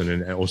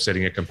person or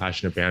setting a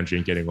compassionate boundary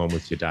and getting on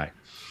with your day.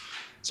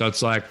 So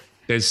it's like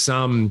there's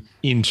some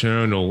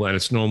internal, and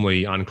it's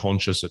normally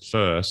unconscious at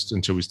first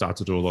until we start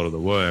to do a lot of the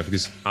work,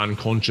 this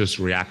unconscious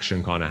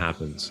reaction kind of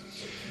happens.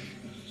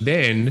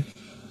 Then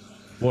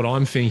what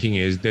I'm thinking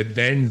is that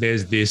then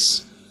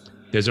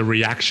there's a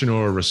reaction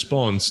or a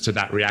response to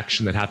that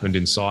reaction that happened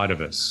inside of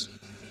us,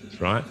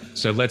 right?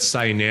 So let's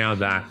say now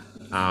that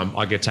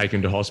I get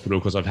taken to hospital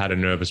because I've had a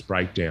nervous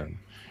breakdown.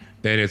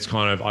 Then it's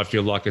kind of, I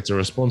feel like it's a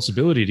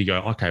responsibility to go,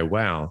 okay,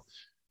 wow,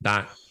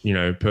 that,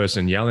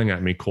 person yelling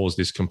at me caused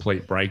this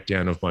complete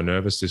breakdown of my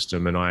nervous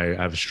system and I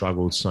have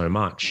struggled so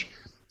much.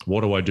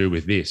 What do I do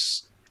with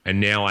this? And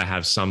now I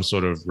have some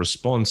sort of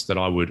response that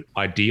I would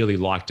ideally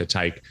like to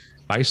take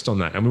based on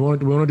that. And we want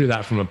to do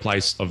that from a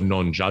place of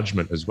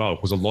non-judgment as well,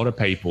 because a lot of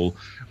people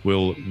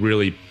will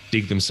really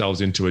dig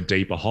themselves into a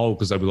deeper hole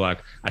because they'll be like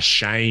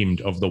ashamed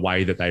of the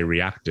way that they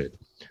reacted.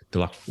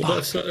 They're like, fuck. Well,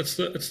 it's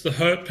the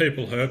hurt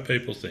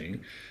people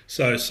thing.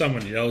 So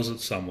someone yells at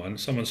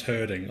someone's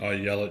hurting, I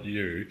yell at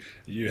you,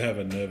 you have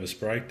a nervous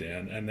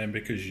breakdown, and then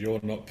because you're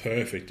not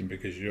perfect and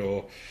because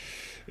you're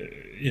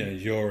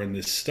you're in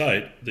this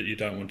state that you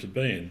don't want to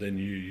be in, then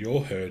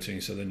you're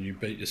hurting, so then you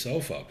beat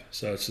yourself up.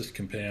 So it's just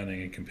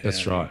compounding and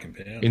That's compounding and right.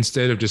 compounding.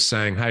 Instead of just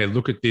saying, "Hey,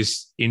 look at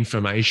this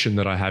information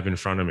that I have in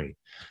front of me.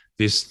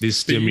 This But you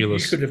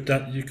stimulus." could have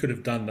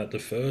done that the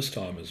first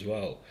time as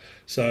well.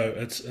 So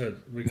it's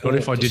we What call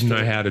if it I didn't know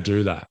distorted. how to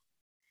do that?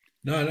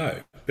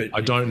 No, but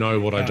I don't know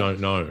what I don't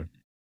know.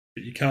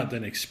 you can't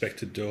then expect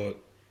to do it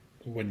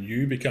when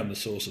you become the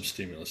source of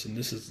stimulus. And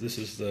this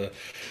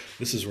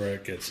is where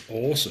it gets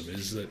awesome,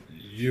 is that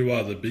you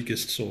are the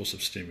biggest source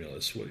of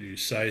stimulus. What you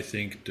say,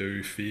 think,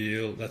 do,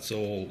 feel, that's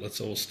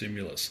all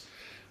stimulus.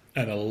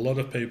 And a lot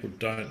of people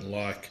don't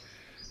like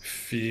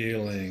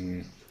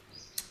feeling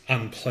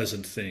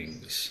unpleasant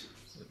things,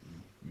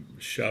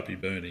 sharpy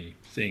burny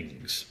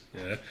things.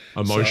 Yeah.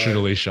 So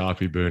Emotionally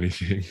sharpy, burny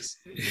things.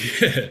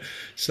 yeah.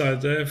 So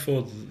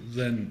therefore,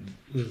 then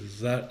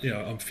that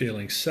I'm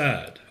feeling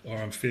sad, or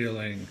I'm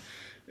feeling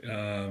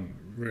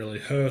really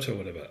hurt, or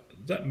whatever.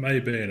 That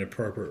may be an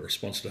appropriate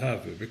response to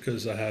have, but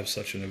because they have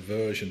such an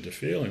aversion to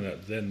feeling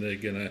that, then they're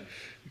gonna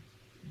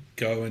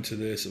go into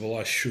this. Well,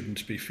 I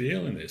shouldn't be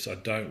feeling this. I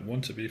don't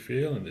want to be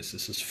feeling this.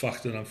 This is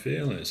fucked that I'm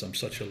feeling this. I'm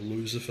such a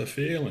loser for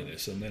feeling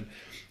this. And then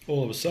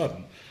all of a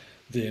sudden,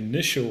 the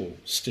initial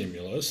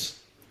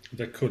stimulus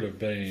that could have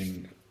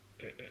been,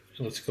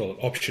 let's call it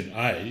option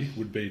A,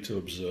 would be to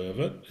observe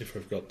it if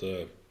we've got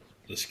the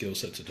skill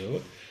set to do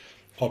it.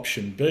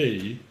 Option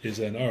B is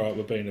then, all right,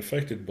 we're being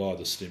affected by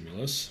the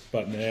stimulus,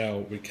 but now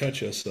we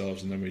catch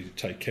ourselves and then we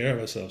take care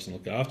of ourselves and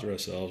look after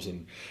ourselves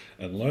and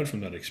learn from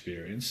that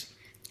experience.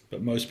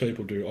 But most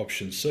people do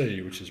option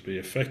C, which is be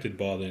affected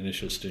by the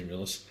initial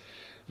stimulus.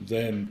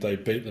 Then they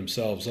beat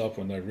themselves up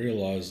when they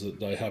realise that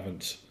they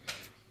haven't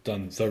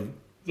done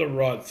the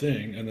right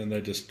thing, and then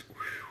they just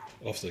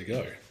off they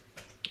go.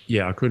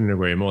 Yeah, I couldn't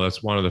agree more.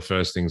 That's one of the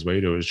first things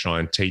we do, is try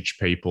and teach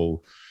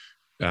people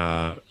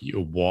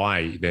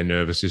why their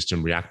nervous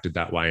system reacted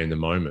that way in the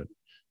moment.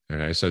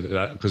 Okay, so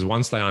because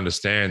once they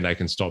understand, they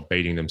can stop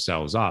beating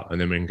themselves up,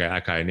 and then we can go,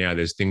 okay, now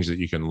there's things that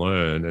you can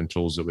learn and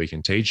tools that we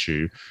can teach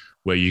you,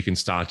 where you can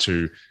start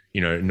to,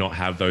 not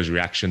have those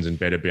reactions and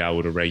better be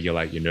able to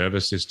regulate your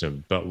nervous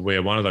system. But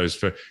we're one of those,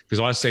 because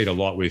I see it a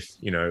lot with,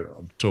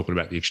 I'm talking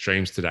about the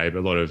extremes today, but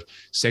a lot of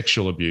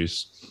sexual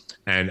abuse,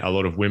 and a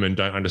lot of women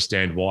don't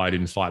understand why I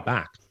didn't fight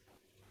back.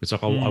 It's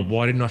like,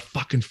 why didn't I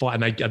fucking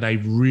fight? And they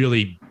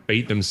really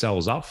beat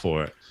themselves up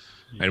for it.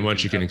 And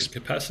once you can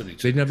capacity, they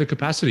didn't have the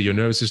capacity. Your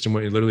nervous system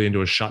went literally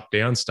into a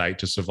shutdown state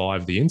to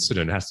survive the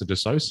incident. It has to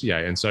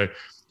dissociate. And so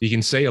you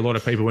can see a lot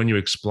of people, when you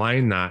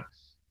explain that,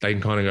 they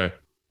can kind of go,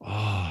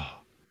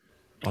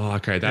 oh,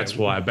 okay, that's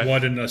why. But why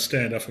didn't I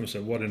stand up for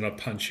myself? Why didn't I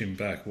punch him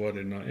back? Why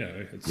didn't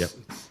I? Yeah.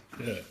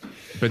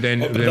 But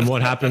then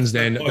what happens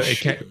then?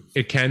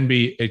 It can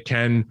be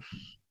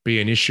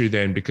an issue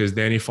then, because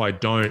then if I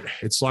don't,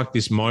 it's like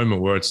this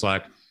moment where it's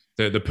like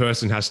the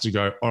person has to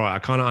go, all right, I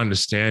kind of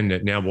understand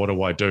it now. What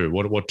do I do?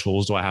 What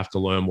tools do I have to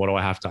learn? What do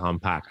I have to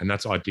unpack? And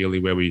that's ideally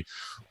where we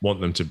want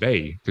them to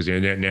be, because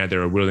now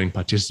they're a willing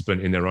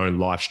participant in their own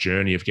life's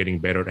journey of getting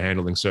better at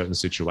handling certain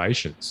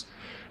situations.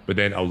 But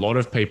then a lot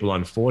of people,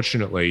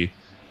 unfortunately,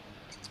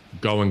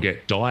 go and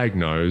get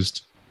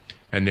diagnosed,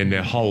 and then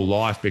their whole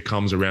life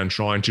becomes around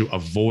trying to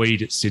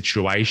avoid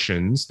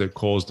situations that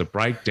cause the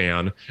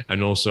breakdown,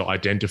 and also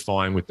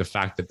identifying with the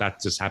fact that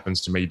that just happens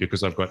to me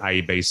because I've got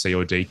A, B, C,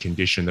 or D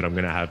condition that I'm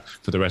going to have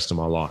for the rest of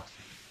my life.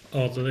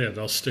 Oh, yeah,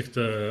 they'll stick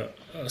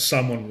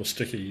someone will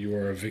stick a "you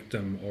are a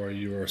victim" or a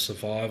 "you are a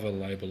survivor"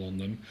 label on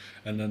them,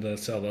 and then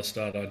that's how they'll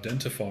start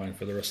identifying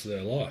for the rest of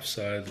their life.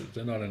 So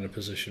they're not in a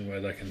position where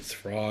they can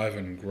thrive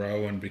and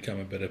grow and become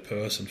a better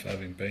person for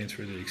having been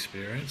through the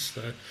experience.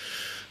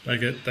 They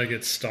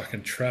get stuck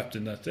and trapped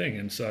in that thing,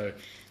 and so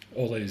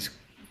all these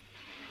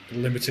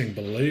limiting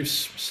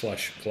beliefs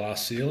 /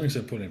 glass ceilings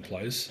are put in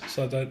place,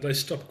 so they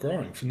stop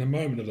growing from the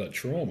moment of that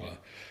trauma.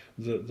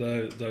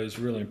 Those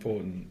really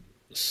important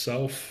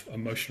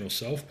emotional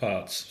self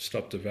parts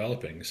stop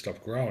developing,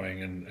 stop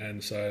growing,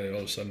 and so all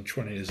of a sudden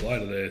 20 years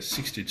later they're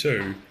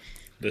 62,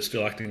 they're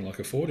still acting like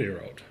a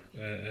 40-year-old,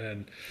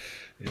 and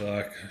you're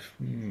like,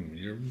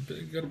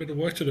 you've got a bit of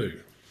work to do.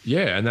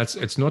 Yeah, and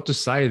it's not to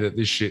say that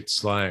this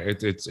shit's like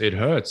it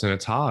hurts and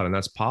it's hard, and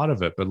that's part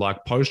of it, but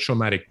like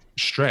post-traumatic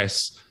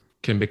stress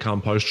can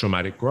become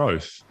post-traumatic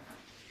growth.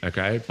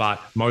 Okay,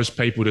 but most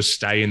people just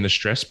stay in the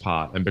stress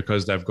part, and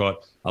because they've got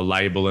a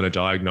label and a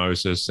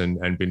diagnosis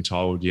and been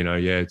told,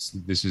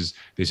 this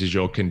is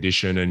your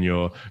condition and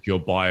your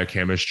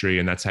biochemistry,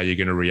 and that's how you're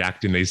going to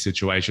react in these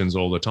situations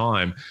all the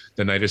time,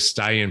 then they just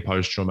stay in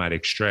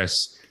post-traumatic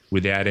stress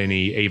without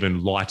any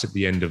even light at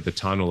the end of the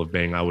tunnel of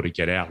being able to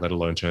get out, let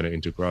alone turn it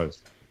into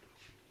growth.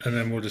 And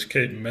then we'll just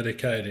keep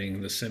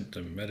medicating the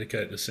symptom,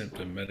 medicate the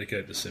symptom,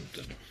 medicate the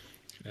symptom.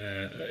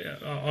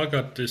 I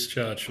got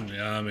discharged from the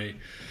army,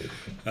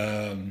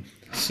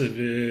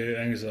 severe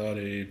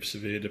anxiety,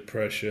 severe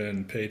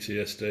depression,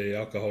 PTSD,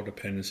 alcohol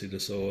dependency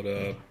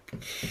disorder,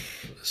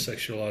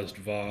 sexualized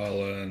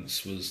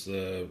violence was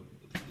the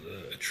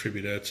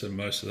attributor to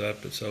most of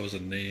that, but so was a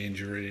knee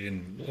injury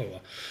and blah, blah.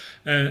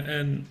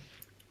 And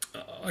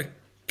I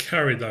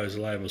carried those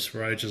labels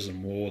for ages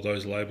and wore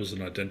those labels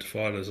and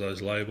identified as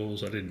those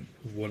labels. I didn't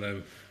want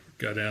to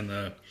go down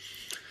the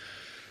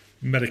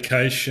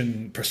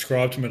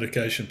prescribed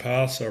medication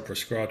path, so I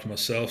prescribed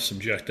myself some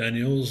Jack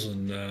Daniels,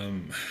 and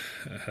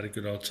I had a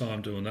good old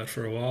time doing that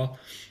for a while.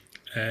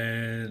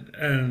 And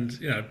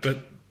but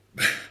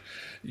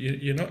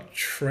you're not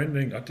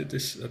trending. I did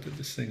this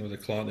thing with a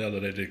client the other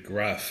day. Did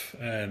graph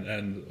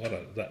and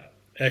what the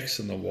X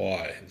and the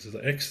Y. Is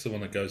the X the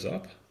one that goes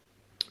up?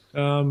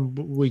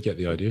 We get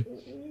the idea.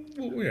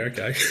 Well, yeah,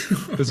 okay.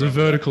 There's a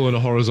vertical and a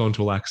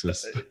horizontal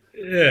axis.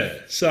 Yeah.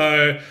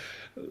 So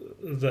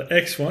the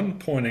X one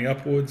pointing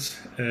upwards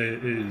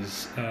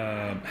is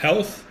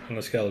health on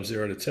a scale of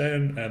 0 to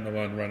 10, and the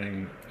one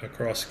running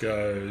across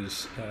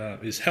goes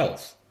is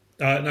health.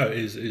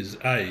 Is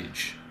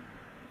age.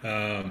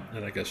 And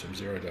that goes from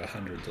 0 to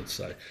 100, let's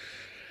say.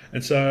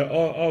 And so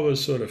I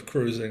was sort of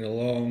cruising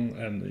along,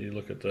 and you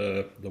look at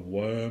the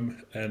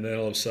worm, and then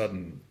all of a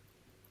sudden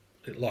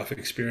life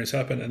experience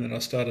happened, and then I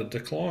started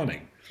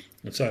declining.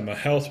 And so my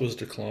health was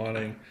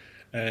declining,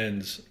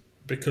 and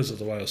because of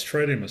the way I was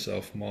treating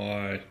myself,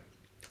 my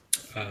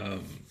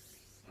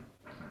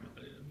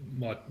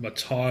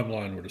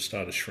timeline would have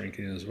started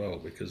shrinking as well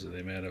because of the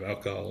amount of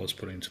alcohol I was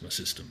putting into my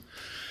system.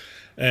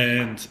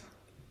 And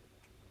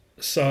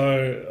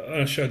so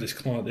I showed this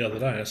client the other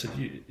day. I said,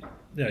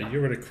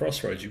 you're at a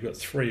crossroads. You've got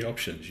three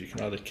options. You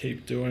can either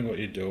keep doing what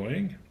you're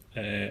doing,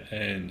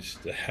 and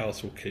the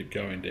health will keep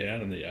going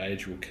down and the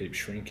age will keep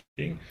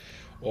shrinking,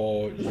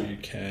 or you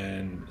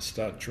can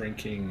start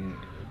drinking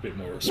a bit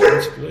more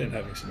responsibly and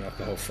having some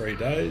alcohol-free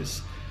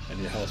days, and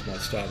your health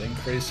might start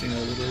increasing a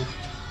little.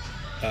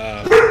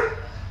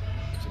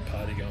 Some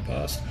party going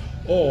past.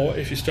 Or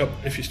if you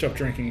stop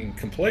drinking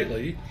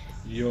completely,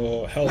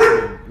 your health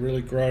will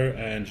really grow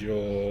and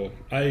your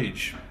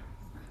age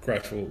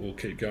growth will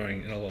keep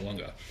going a lot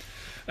longer.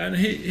 And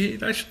he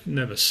actually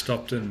never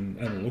stopped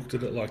and looked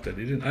at it like that.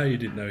 He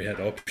didn't know he had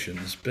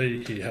options.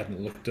 B, he hadn't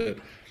looked at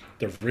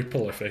the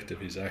ripple effect of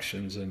his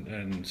actions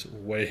and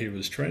where he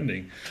was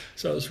trending.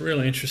 So it was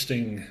really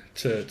interesting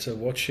to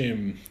watch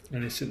him,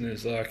 and he's sitting there,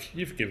 he's like,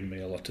 you've given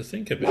me a lot to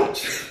think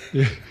about.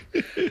 Yeah.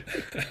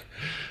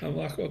 I'm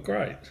like, well,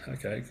 great.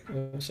 Okay,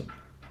 awesome.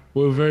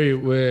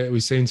 We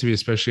seem to be,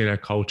 especially in our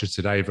culture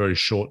today, very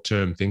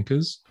short-term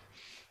thinkers.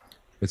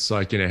 It's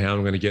like, how am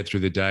I going to get through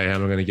the day? How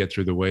am I going to get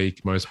through the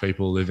week? Most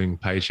people are living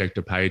paycheck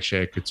to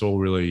paycheck. It's all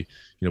really,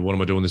 what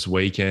am I doing this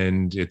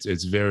weekend?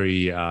 It's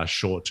very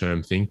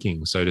short-term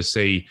thinking. So to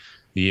see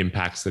the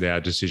impacts that our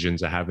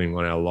decisions are having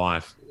on our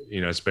life,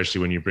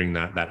 especially when you bring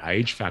that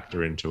age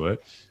factor into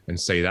it and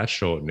see that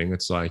shortening,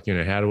 it's like,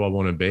 how do I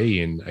want to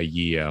be in a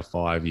year,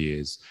 5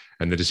 years?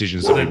 And the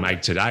decisions that we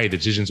make today, the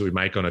decisions that we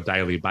make on a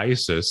daily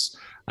basis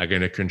are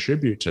going to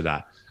contribute to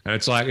that. And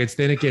it's like,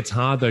 then it gets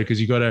hard though, because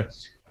you got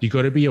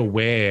to be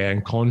aware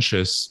and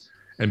conscious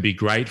and be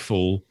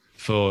grateful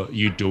for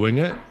you doing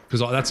it,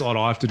 because that's what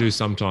I have to do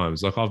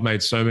sometimes. Like, I've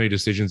made so many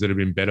decisions that have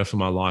been better for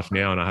my life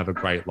now, and I have a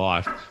great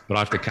life, but I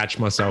have to catch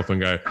myself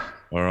and go,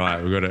 all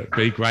right, we've got to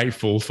be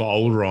grateful for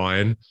old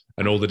Ryan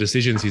and all the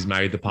decisions he's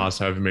made the past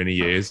however many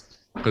years,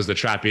 because the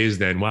trap is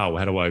then, wow,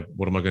 what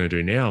am I going to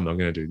do now? Am I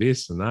going to do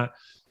this and that?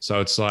 So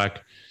it's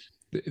like,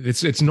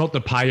 it's not the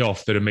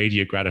payoff that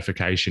immediate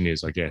gratification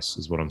is, I guess,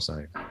 is what I'm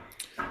saying.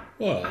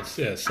 Well, it's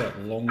that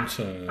long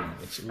term.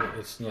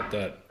 It's not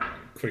that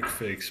quick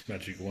fix,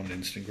 magic wand,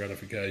 instant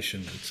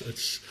gratification.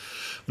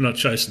 We're not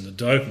chasing the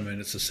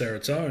dopamine. It's the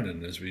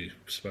serotonin, as we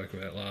spoke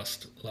about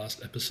last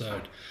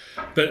episode.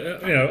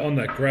 But on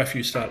that graph,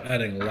 you start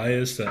adding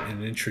layers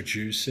and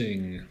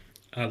introducing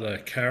other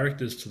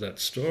characters to that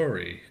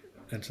story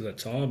and to that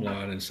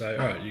timeline, and say,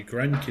 all right, your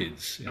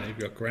grandkids. You've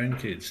got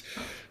grandkids.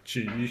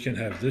 You can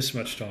have this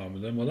much time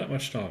with them, or that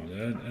much time with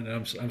them. And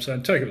I'm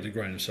saying, take it with a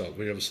grain of salt.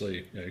 We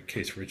obviously,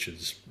 Keith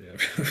Richards,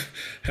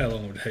 how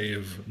long would he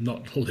have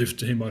not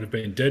lived? He might have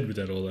been dead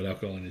without all that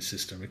alcohol in his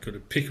system. He could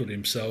have pickled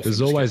himself. There's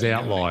always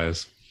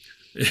outliers.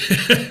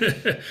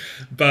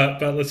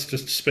 but let's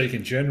just speak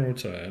in general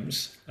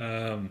terms.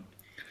 You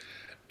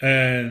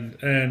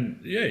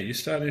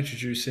start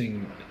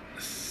introducing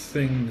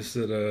things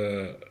that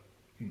are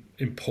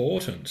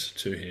important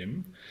to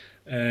him,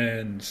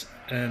 and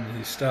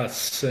he starts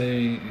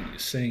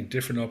seeing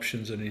different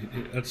options, and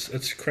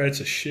it creates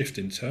a shift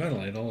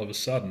internally, and all of a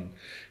sudden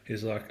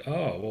he's like,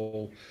 oh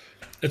well,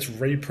 it's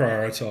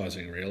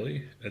reprioritizing.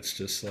 Really, it's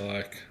just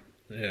like,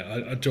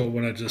 I do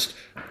want to just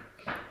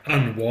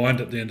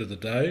unwind at the end of the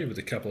day with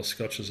a couple of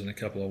scotches and a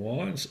couple of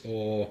wines,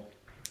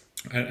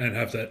 and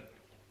have that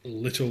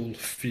little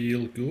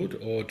feel good,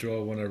 or do I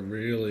want to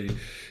really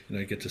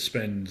get to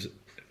spend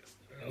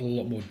a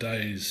lot more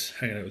days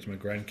hanging out with my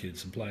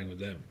grandkids and playing with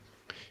them?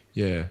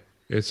 Yeah,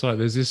 it's like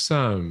there's this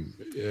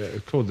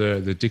called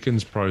the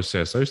Dickens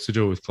process. I used to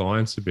do it with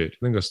clients a bit. I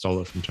think I stole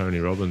it from Tony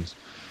Robbins,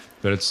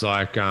 but it's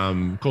like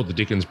called the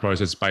Dickens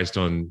process, based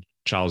on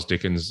Charles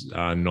Dickens'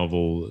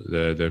 novel,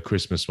 the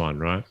Christmas one,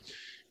 right?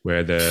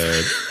 Where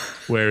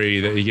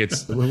he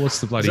gets,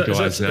 what's the bloody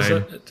guy's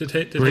name? Did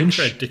he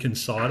create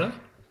Dickens cider?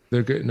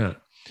 The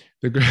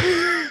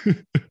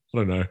I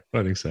don't know. I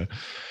don't think so.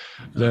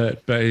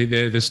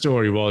 The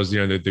story was, the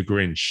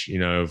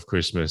Grinch, of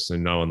Christmas,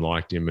 and no one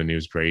liked him, and he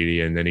was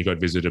greedy, and then he got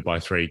visited by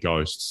 3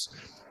 ghosts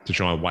to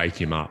try and wake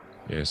him up,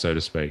 so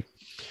to speak.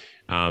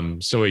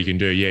 So what you can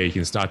do, you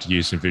can start to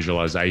use some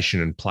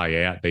visualization and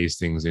play out these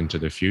things into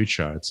the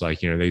future. It's like,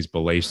 these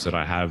beliefs that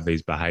I have,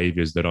 these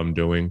behaviors that I'm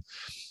doing,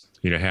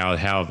 how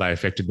have they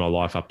affected my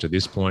life up to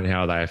this point?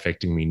 How are they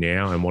affecting me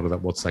now? And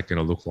what's that going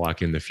to look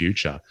like in the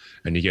future?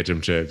 And you get them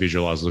to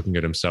visualize looking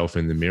at themselves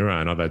in the mirror.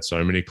 And I've had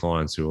so many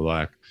clients who are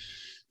like,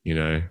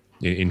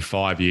 in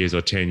 5 years or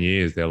 10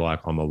 years, they're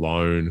like, I'm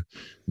alone.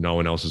 No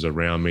one else is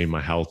around me.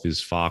 My health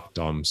is fucked.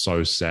 I'm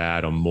so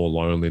sad. I'm more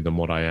lonely than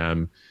what I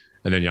am.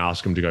 And then you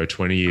ask them to go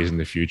 20 years in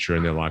the future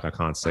and they're like, I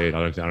can't see it.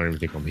 I don't even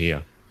think I'm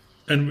here.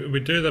 And we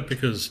do that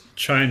because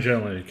change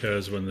only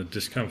occurs when the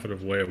discomfort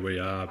of where we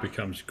are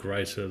becomes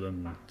greater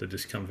than the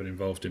discomfort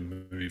involved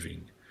in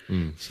moving.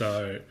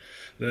 So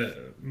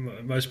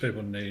most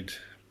people need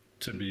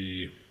to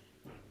be,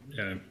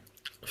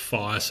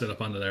 fire set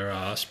up under their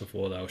ass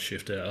before they'll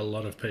shift out. A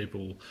lot of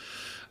people,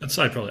 I'd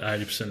say probably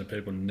 80% of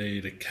people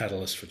need a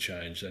catalyst for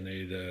change. They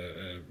need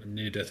a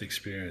near-death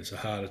experience, a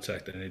heart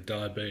attack, they need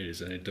diabetes,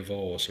 they need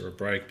divorce or a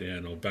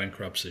breakdown or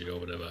bankruptcy or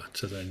whatever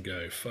to then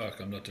go, fuck,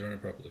 I'm not doing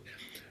it properly.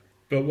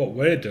 But what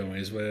we're doing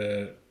is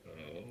we're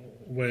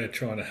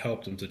trying to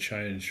help them to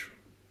change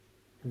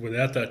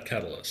without that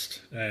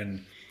catalyst.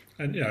 And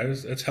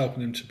it's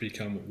helping them to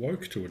become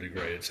woke to a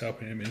degree. It's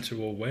helping them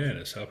into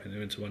awareness, helping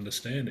them into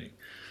understanding.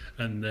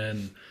 And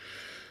then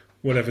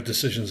whatever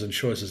decisions and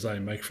choices they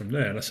make from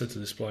there. And I said to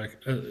this bloke,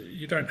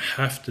 you don't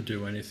have to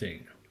do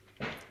anything.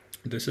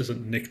 This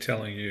isn't Nick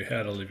telling you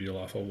how to live your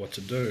life or what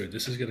to do.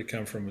 This is going to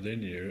come from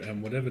within you.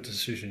 And whatever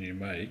decision you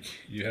make,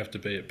 you have to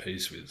be at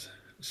peace with.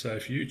 So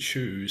if you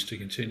choose to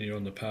continue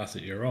on the path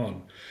that you're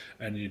on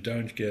and you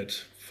don't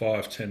get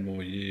 5-10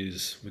 more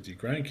years with your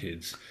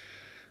grandkids,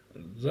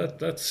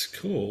 that's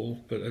cool,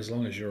 but as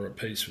long as you're at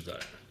peace with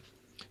that.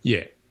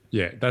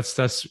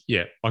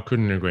 I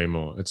couldn't agree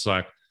more. It's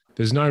like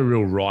there's no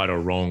real right or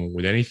wrong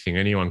with anything.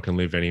 Anyone can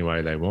live any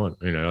way they want.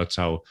 That's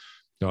how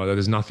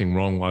there's nothing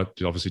wrong. I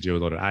obviously deal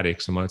with a lot of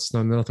addicts. I'm like, there's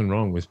nothing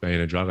wrong with being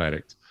a drug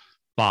addict.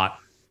 But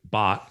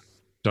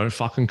don't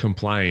fucking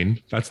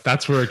complain.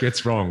 That's where it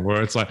gets wrong.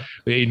 Where it's like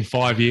in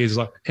 5 years, it's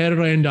like, how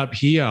did I end up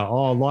here?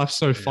 Oh, life's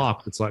so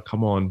fucked. It's like,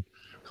 come on,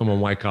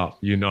 wake up.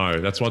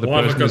 That's why the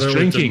person is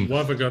drinking. Why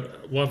have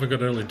I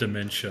got early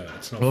dementia?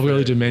 It's not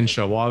early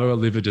dementia. Why have I got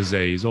liver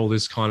disease? All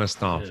this kind of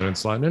stuff. And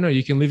it's like, no,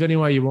 you can live any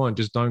way you want.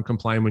 Just don't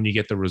complain when you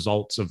get the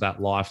results of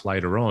that life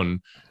later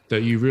on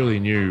that you really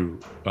knew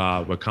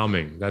were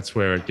coming. That's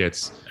where it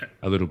gets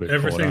a little bit.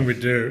 Everything we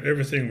do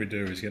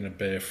is going to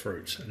bear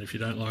fruit, and if you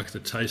don't like the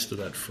taste of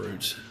that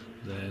fruit,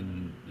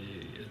 then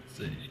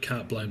you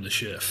can't blame the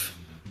chef.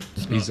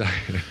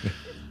 Exactly.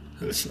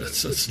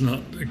 It's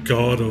not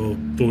God or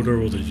Buddha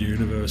or the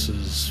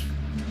universe's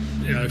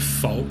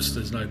fault.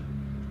 There's no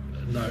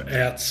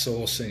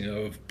outsourcing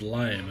of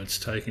blame. It's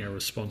taking a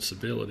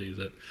responsibility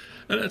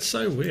and it's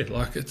so weird.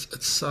 Like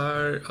it's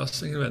so. I was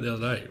thinking about the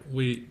other day.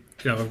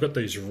 I've got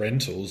these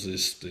rentals,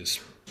 this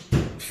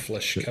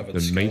flesh-covered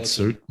the meat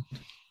suit.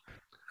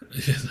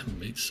 Yeah, the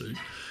meat suit.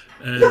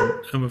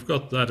 And we've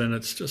got that, and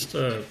it's just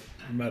a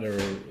matter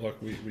of,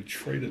 like, we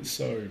treat it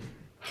so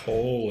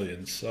poorly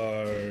and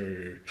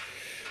so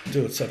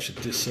do it such a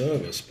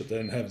disservice, but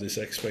then have this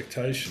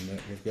expectation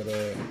that we've got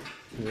to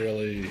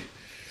really,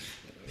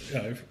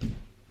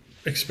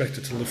 expect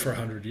it to live for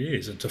 100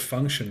 years and to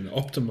function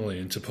optimally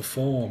and to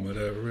perform at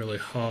a really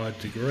high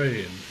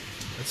degree, and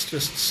it's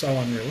just so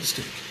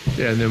unrealistic.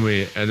 Yeah, and then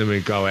we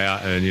go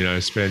out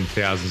and spend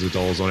thousands of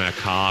dollars on our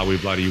car. We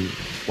bloody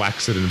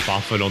wax it and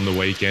buff it on the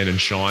weekend and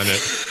shine it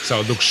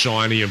so it looks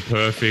shiny and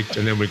perfect.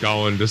 And then we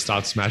go and just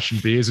start smashing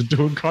beers and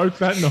doing coke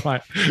that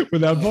night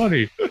with our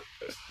body.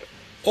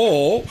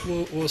 Or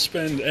we'll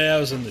spend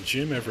hours in the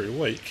gym every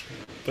week,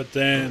 but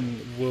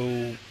then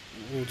we'll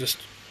just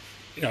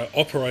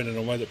operate in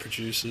a way that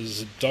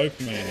produces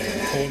dopamine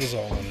and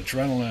cortisol and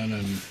adrenaline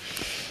and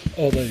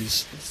all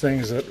these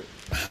things that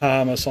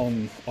harm us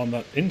on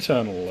that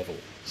internal level.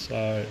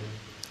 So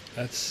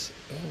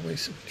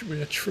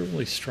we are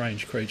truly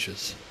strange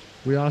creatures.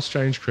 We are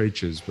strange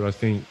creatures, but I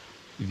think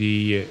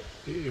where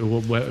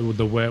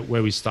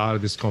we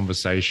started this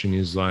conversation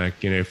is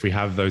like, if we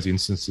have those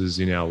instances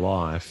in our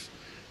life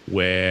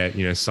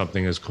where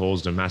something has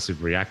caused a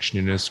massive reaction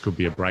in us, could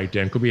be a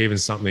breakdown, could be even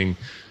something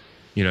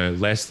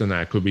less than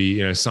that, could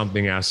be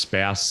something our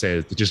spouse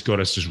said that just got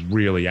us just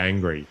really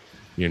angry.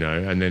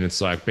 And then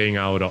it's like being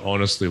able to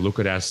honestly look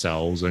at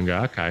ourselves and go,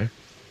 okay,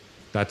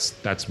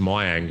 that's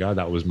my anger.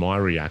 That was my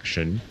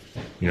reaction.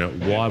 Why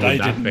would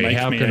that be?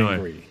 How can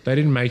angry. They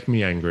didn't make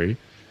me angry.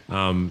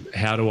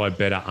 How do I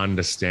better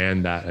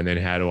understand that? And then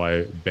how do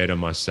I better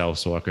myself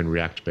so I can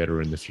react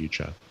better in the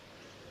future?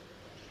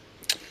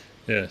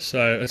 Yeah.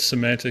 So it's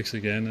semantics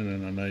again.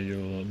 And I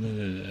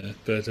know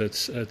but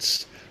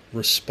it's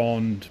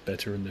respond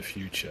better in the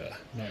future,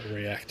 not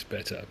react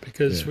better,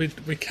 because we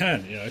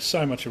can.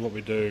 So much of what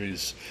we do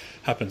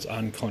happens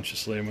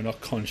unconsciously and we're not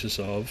conscious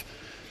of.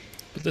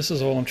 But this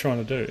is all I'm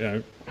trying to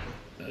do.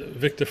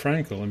 Viktor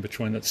Frankl, in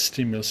between that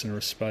stimulus and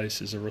a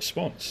space, is a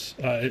response.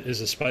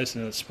 Is a space,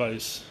 and in that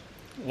space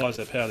lies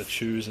our power to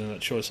choose, and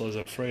that choice lies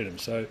our freedom.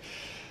 So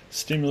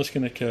stimulus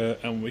can occur,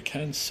 and we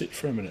can sit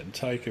for a minute and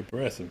take a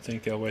breath and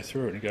think our way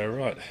through it and go,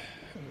 right,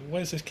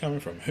 where's this coming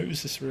from?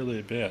 Who's this really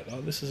about?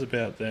 Oh, this is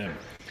about them.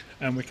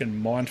 And we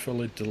can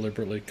mindfully,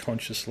 deliberately,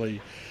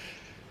 consciously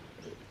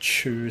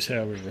choose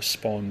how we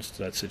respond to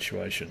that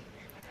situation.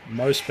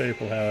 Most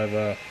people,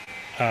 however,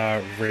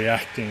 are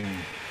reacting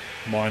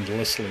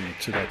mindlessly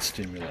to that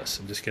stimulus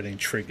and just getting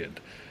triggered,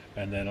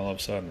 and then all of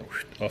a sudden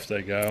off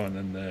they go, and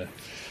then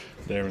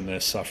they're in their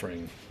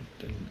suffering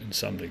in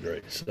some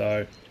degree.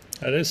 So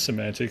it is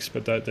semantics,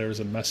 but there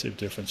is a massive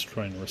difference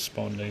between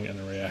responding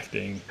and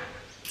reacting,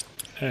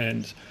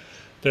 and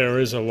there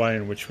is a way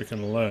in which we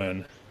can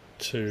learn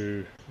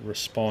to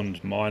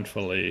respond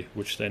mindfully,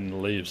 which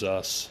then leaves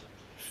us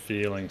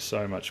feeling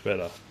so much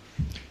better.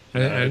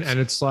 And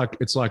it's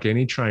like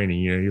any training,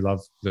 you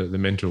love the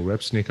mental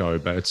reps, Nico,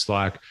 but it's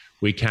like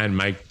we can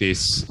make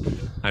this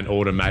an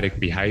automatic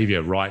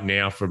behavior. Right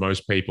now, for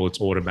most people,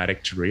 it's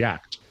automatic to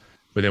react,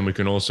 but then we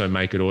can also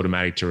make it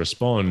automatic to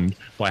respond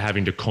by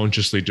having to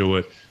consciously do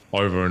it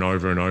over and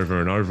over and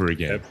over and over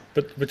again. Yeah,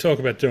 but we talk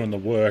about doing the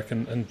work,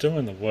 and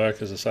doing the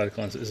work, as I say to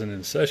clients, isn't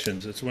in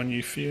sessions. It's when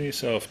you feel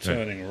yourself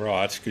turning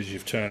right because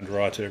you've turned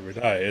right every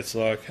day. It's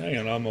like, hang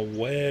on, I'm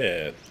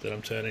aware that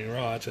I'm turning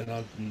right,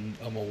 and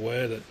I'm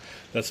aware that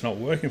that's not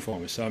working for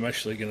me. So I'm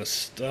actually going to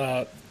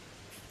start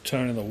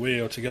turning the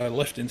wheel to go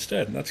left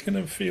instead. And that's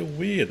going to feel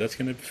weird. That's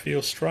going to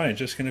feel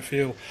strange. It's going to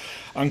feel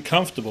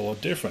uncomfortable or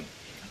different.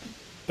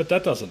 But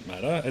that doesn't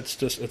matter.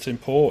 It's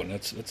important.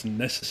 It's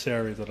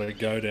necessary that I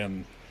go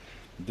down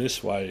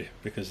this way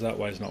because that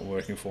way is not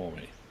working for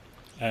me.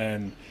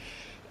 And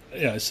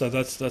so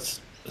that's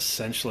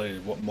essentially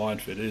what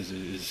MindFit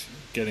is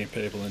getting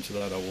people into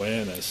that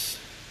awareness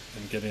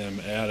and getting them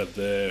out of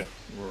their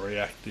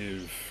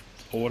reactive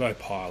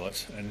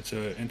autopilot and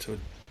into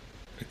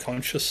a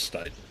conscious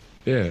state.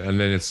 Yeah, and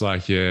then it's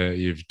like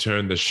you've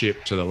turned the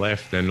ship to the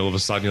left, and all of a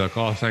sudden you're like,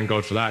 oh, thank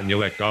God for that, and you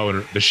let go,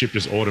 and the ship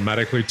just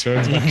automatically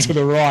turns back to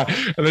the right,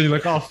 and then you're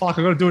like, oh fuck,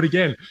 I got to do it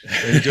again,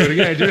 and you do it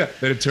again,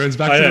 then it turns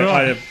back to the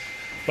right.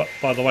 But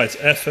by the way, it's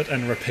effort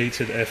and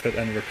repeated effort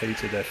and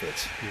repeated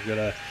effort. You've got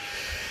to.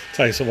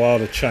 Takes a while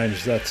to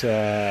change that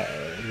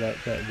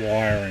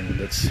wiring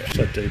that's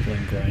so deeply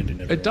ingrained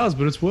in everyone. It does,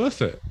 but it's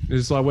worth it.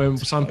 It's like when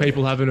some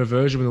people have an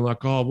aversion when they're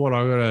like, oh, what,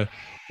 I got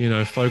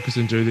to, focus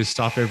and do this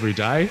stuff every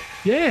day.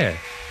 Yeah.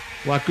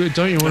 Like,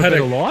 don't you want a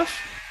better life?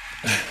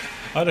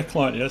 I had a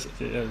client, yes.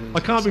 I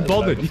can't be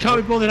bothered. You can't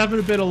be bothered having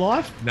a better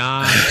life?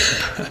 Nah.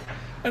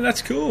 And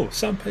that's cool.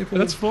 Some people...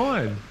 That's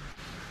fine.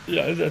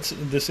 Yeah, that's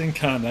this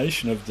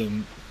incarnation of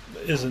them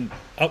isn't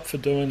up for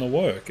doing the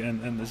work,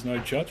 and there's no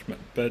judgment.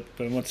 But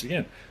once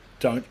again,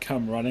 don't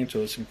come running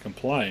to us and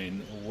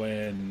complain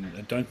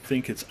and don't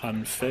think it's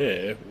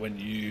unfair when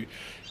you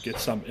get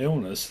some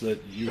illness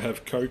that you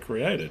have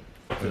co-created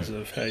because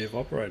of how you've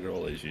operated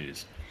all these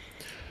years.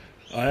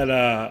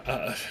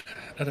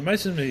 It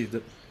amazes me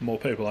that more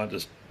people aren't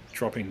just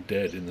dropping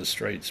dead in the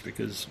streets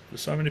because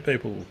so many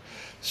people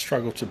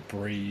struggle to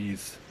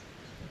breathe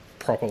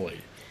properly.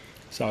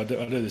 So I do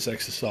this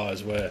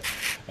exercise where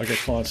I get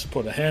clients to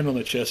put a hand on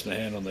their chest and a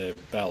hand on their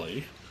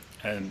belly,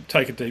 and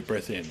take a deep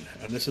breath in.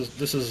 And this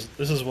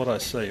is what I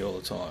see all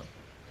the time.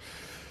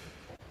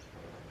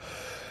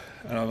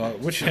 And I'm like,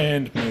 which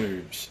hand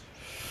moves?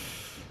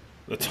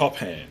 The top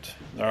hand.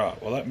 All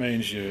right. Well, that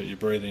means you're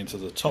breathing into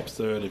the top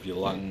third of your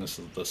lungs,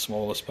 the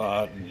smallest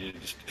part, and you're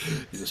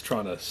just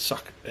trying to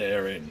suck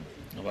air in.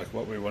 I'm like,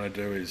 what we want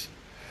to do is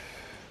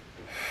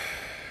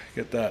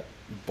get that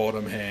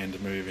bottom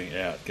hand moving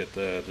out, get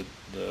the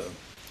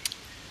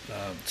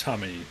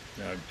tummy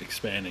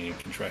expanding and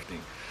contracting.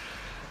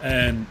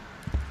 And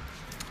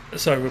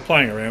so we're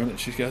playing around with it.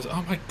 She goes,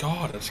 oh my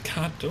God, I just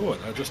can't do it.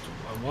 I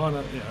want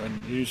to,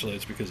 and usually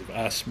it's because of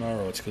asthma,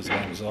 or it's because of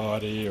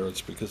anxiety, or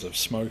it's because of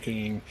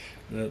smoking.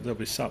 There'll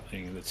be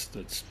something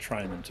that's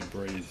trained them to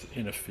breathe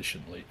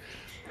inefficiently.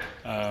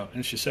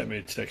 And she sent me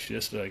a text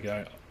yesterday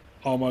going,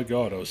 oh my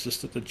God, I was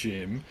just at the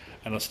gym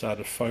and I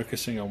started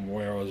focusing on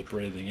where I was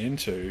breathing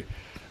into,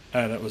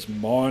 and it was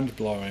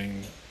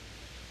mind-blowing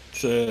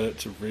to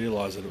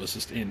realise that it was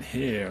just in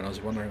here, and I was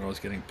wondering, I was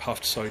getting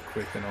puffed so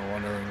quick, and I was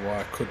wondering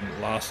why I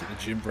couldn't last at the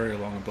gym very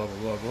long, and blah, blah,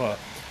 blah, blah.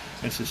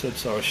 And she said,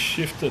 so I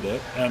shifted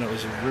it, and it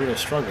was a real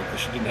struggle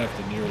because she didn't have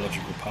the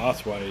neurological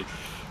pathway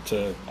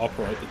to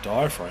operate the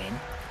diaphragm,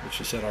 which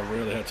she said I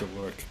really had to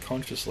work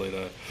consciously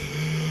to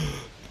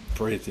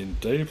breathe in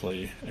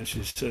deeply, and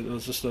she said it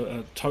was just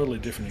a totally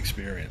different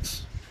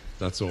experience.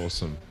 That's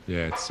awesome.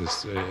 Yeah, it's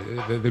just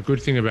the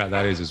good thing about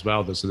that is as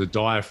well that so the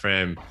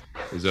diaphragm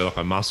is like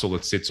a muscle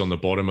that sits on the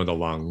bottom of the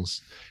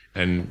lungs,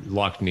 and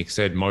like Nick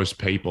said, most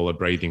people are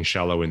breathing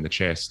shallow in the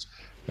chest,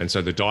 and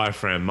so the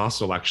diaphragm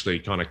muscle actually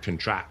kind of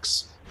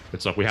contracts.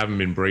 It's like we haven't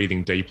been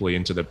breathing deeply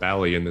into the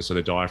belly, and so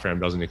the diaphragm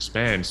doesn't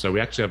expand. So we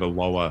actually have a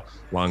lower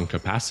lung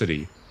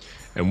capacity,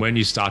 and when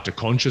you start to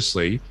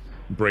consciously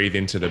breathe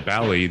into the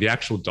belly, the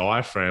actual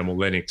diaphragm will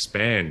then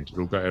expand.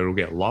 It'll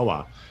get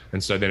lower.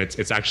 And so then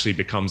it's actually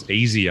becomes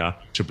easier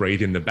to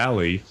breathe in the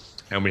belly,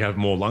 and we have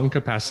more lung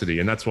capacity.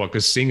 And that's why,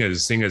 because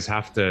singers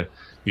have to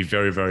be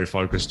very, very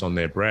focused on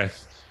their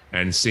breath.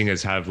 And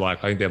singers have, like,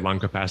 I think their lung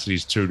capacity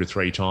is 2 to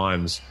 3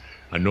 times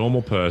a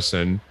normal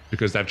person,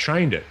 because they've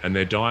trained it and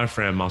their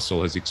diaphragm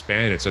muscle has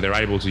expanded. So they're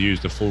able to use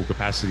the full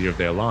capacity of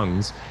their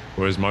lungs,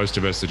 whereas most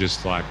of us are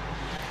just like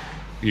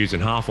using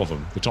half of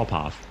them, the top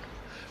half.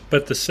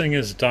 But the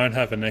singers don't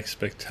have an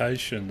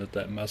expectation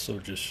that muscle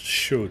just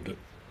should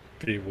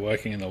be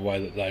working in the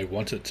way that they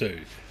want it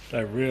to.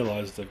 They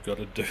realise they've got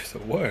to do the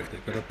work.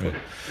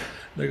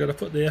 They've got to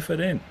put the effort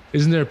in.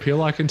 Isn't there a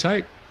pill I can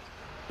take?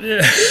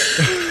 Yeah.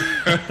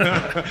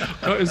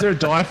 Is there a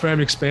diaphragm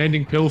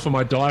expanding pill for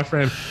my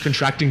diaphragm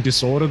contracting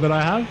disorder that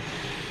I have?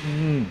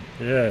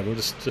 Yeah,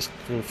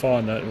 we'll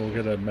find that. We'll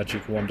get a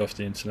magic wand off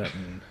the internet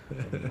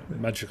and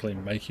magically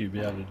make you be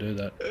able to do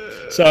that.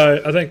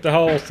 So I think the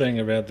whole thing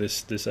about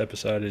this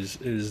episode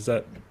is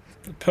that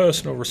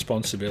personal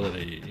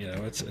responsibility. You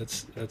know,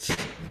 it's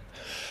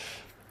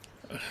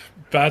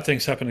bad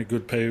things happen to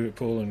good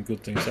people and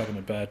good things happen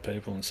to bad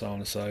people, and so on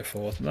and so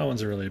forth. No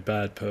one's really a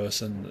bad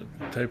person.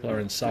 People are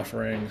in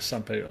suffering.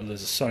 Some people,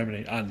 there's so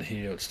many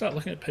unhealed. Start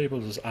looking at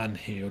people as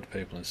unhealed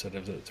people instead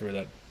of through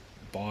that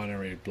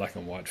binary black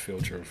and white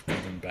filter of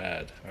good and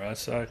bad. All right,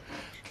 so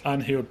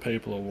unhealed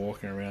people are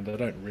walking around. They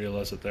don't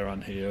realise that they're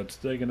unhealed.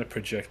 They're going to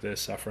project their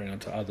suffering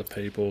onto other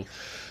people.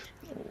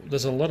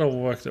 There's a lot of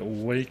work that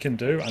we can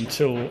do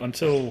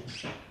until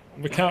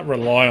we can't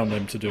rely on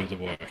them to do the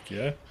work.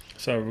 Yeah.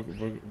 So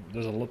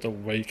there's a lot that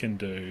we can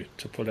do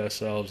to put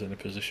ourselves in a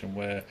position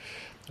where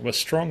we're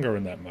stronger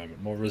in that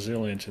moment, more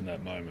resilient in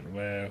that moment,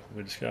 where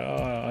we just go,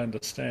 oh, I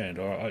understand,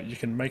 or you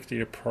can make the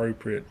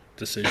appropriate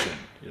decision,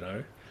 you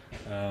know.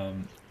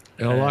 And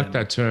I like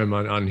that term,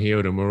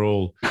 unhealed,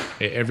 and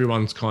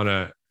everyone's kind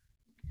of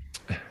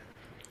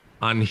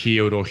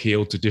unhealed or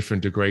healed to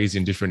different degrees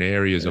in different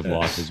areas of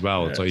life as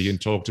well. Yes. So you can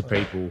talk to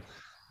people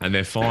and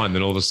they're fine,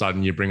 then all of a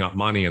sudden you bring up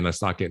money and they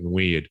start getting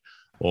weird.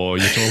 Or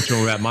you talk to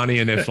them about money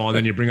and they're fine,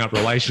 then you bring up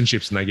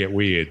relationships and they get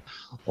weird.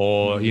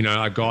 Or, you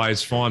know, a guy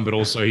is fine, but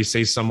also he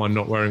sees someone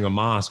not wearing a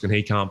mask and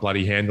he can't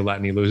bloody handle that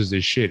and he loses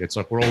his shit. It's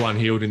like we're all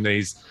unhealed in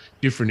these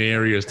different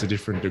areas to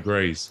different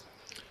degrees.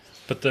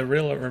 But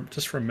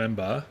just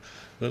remember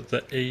that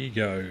the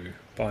ego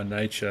by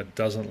nature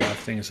doesn't like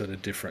things that are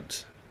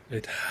different.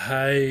 It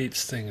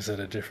hates things that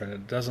are different.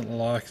 It doesn't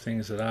like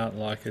things that aren't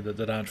like it,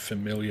 that aren't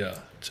familiar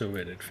to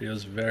it. It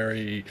feels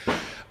very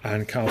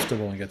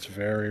uncomfortable and gets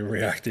very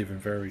reactive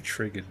and very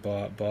triggered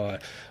by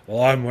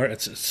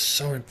it's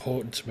so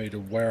important to me to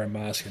wear a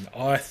mask, and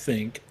I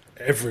think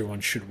everyone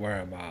should wear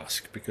a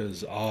mask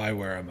because I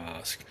wear a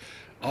mask.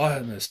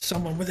 And there's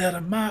someone without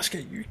a mask. Are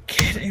you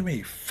kidding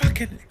me?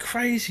 Fucking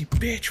crazy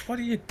bitch. What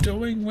are you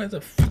doing with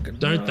a fucking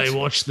Don't mask? They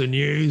watch the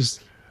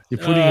news? You're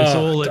putting us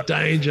all at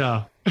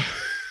danger.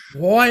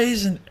 Why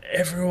isn't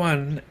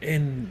everyone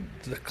in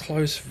the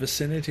close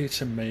vicinity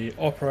to me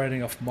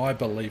operating off my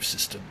belief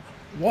system?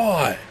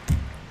 Why?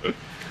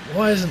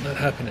 Why isn't that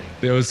happening?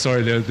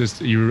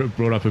 You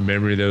brought up a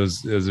memory. There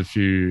was a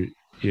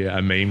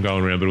meme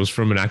going around, but it was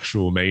from an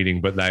actual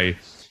meeting. But there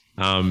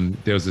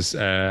was this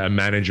a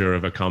manager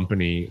of a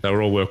company. They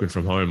were all working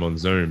from home on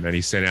Zoom, and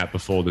he sent out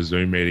before the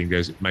Zoom meeting,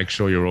 goes, make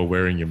sure you're all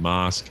wearing your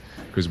mask,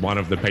 because one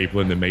of the people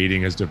in the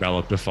meeting has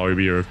developed a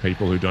phobia of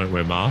people who don't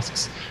wear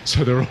masks.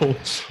 So they're all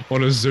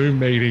on a Zoom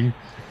meeting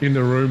in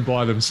the room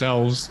by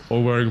themselves,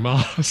 all wearing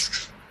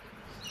masks.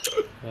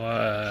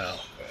 Wow.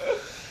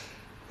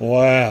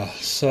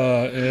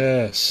 So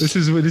yes, this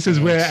is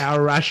where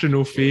our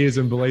rational fears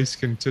and beliefs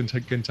can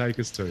take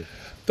us to.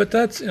 But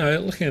that's,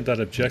 looking at that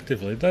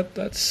objectively,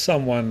 that's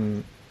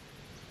someone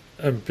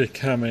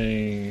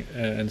becoming,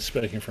 and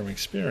speaking from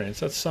experience,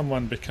 that's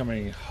someone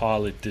becoming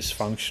highly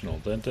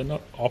dysfunctional. They're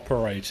not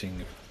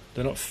operating,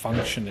 they're not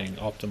functioning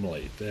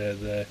optimally.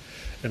 They're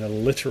in a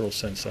literal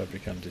sense, they've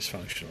become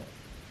dysfunctional.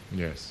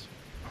 Yes.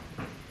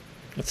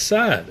 It's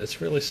sad.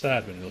 It's really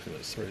sad when you look at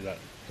this through that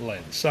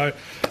lens. So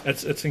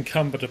it's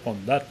incumbent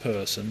upon that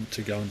person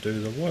to go and do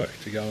the work,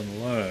 to go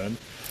and learn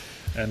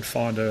and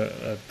find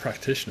a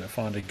practitioner,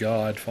 find a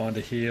guide, find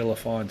a healer,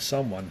 find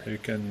someone who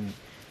can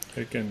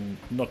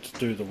not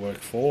do the work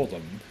for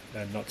them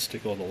and not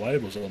stick all the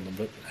labels on them,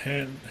 but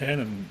hand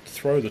and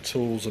throw the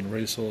tools and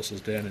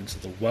resources down into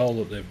the well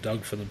that they've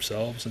dug for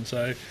themselves and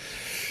say,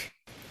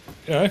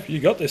 you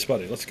got this,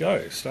 buddy. Let's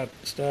go.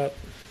 Start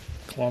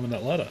climbing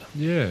that ladder.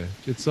 Yeah,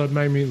 it's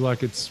made me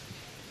it's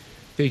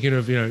thinking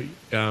of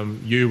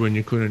you when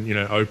you couldn't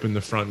open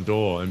the front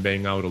door and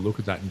being able to look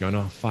at that and going,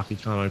 oh fuck, he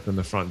can't open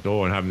the front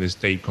door, and having this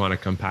deep kind of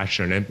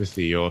compassion and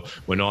empathy. Or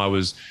when I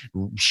was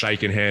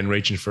shaking hand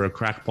reaching for a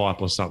crack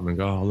pipe or something and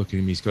go, oh look at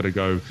him, he's got to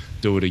go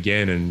do it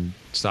again and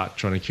start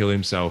trying to kill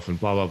himself and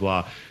blah blah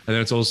blah. And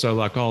then it's also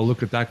like, oh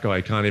look at that guy,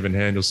 he can't even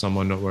handle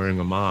someone not wearing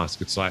a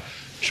mask. It's like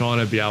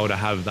trying to be able to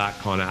have that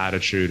kind of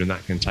attitude, and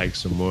that can take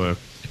some work,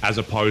 as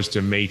opposed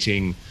to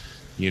meeting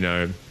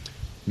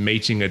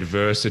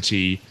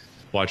adversity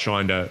by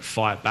trying to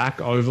fight back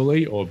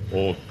overly or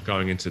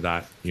going into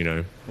that,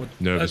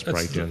 nervous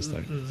breakdown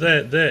state?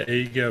 Their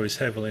ego is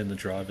heavily in the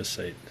driver's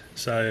seat.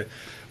 So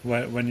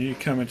when you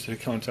come into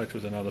contact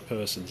with another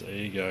person's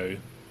ego,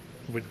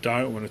 we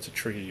don't want it to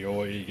trigger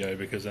your ego,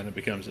 because then it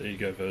becomes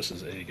ego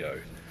versus ego.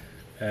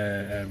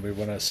 And we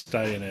want to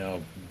stay in our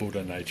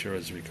Buddha nature,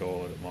 as we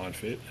call it at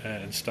MindFit,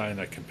 and stay in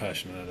that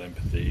compassion and that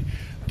empathy.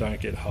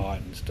 Don't get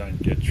heightened, don't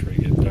get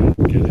triggered, don't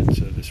get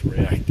into this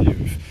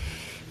reactive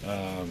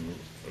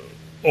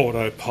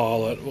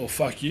autopilot. Well,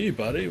 fuck you,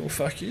 buddy.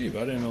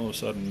 And all of a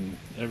sudden,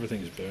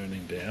 everything's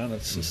burning down.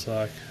 It's just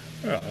like,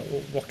 all right,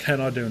 well, what can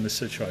I do in this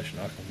situation?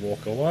 I can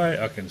walk away.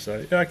 I can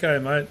say, yeah, okay,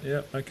 mate.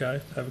 Yeah,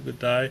 okay. Have a good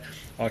day.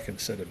 I can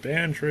set a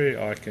boundary.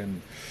 I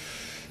can,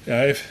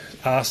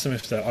 ask them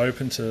if they're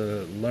open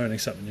to learning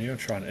something new and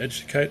trying to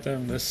educate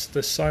them. There's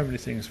so many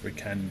things we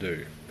can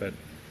do, but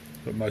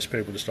most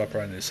people just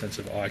operate in this sense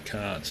of I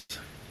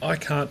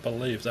can't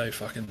believe they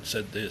fucking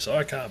said this.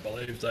 I can't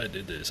believe they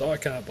did this. I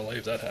can't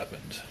believe that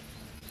happened.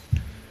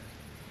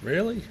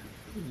 Really?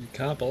 You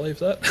can't believe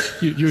that?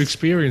 You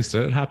experienced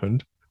it. It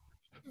happened.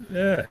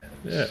 Yeah.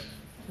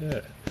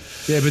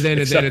 Yeah, but then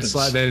it's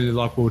like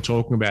we were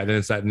talking about, then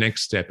it's that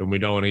next step, and we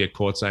don't want to get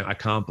caught saying, I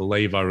can't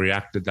believe I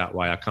reacted that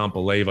way. I can't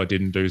believe I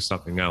didn't do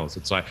something else.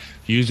 It's like,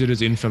 use it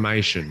as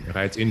information.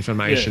 Okay, it's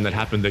information that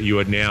happened that you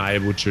are now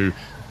able to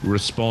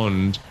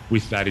respond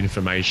with that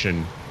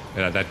information,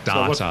 that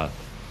data. So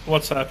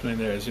what's happening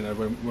there is,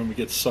 when we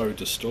get so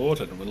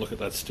distorted and we look at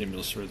that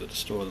stimulus through the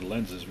distorted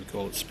lenses, we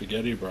call it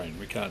spaghetti brain.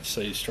 We can't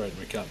see straight and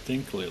we can't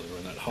think clearly. We're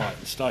in that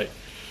heightened state.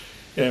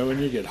 When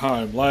you get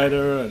home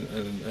later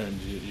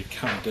and you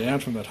come down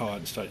from that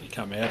heightened state, you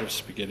come out of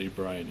spaghetti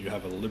brain, you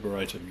have a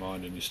liberated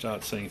mind and you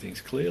start seeing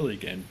things clearly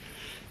again,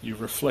 you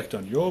reflect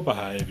on your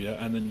behaviour,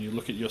 and then you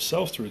look at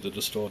yourself through the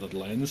distorted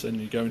lens and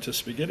you go into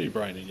spaghetti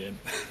brain again.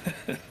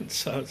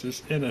 So it's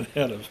just in and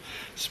out of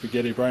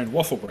spaghetti brain,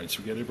 waffle brain,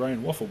 spaghetti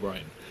brain, waffle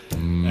brain.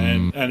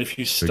 And if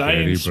you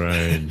stay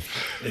in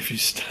if you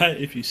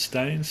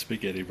stay in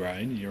spaghetti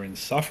brain, you're in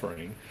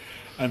suffering.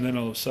 And then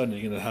all of a sudden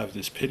you're going to have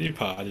this pity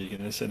party. You're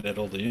going to send out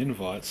all the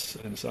invites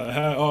and say,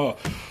 oh,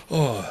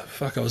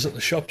 fuck, I was at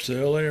the shops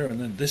earlier and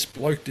then this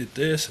bloke did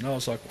this. And I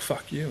was like, well,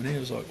 fuck you. And he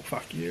was like, well,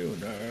 fuck you.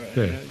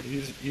 And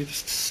you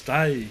just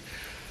stay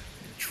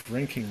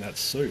drinking that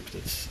soup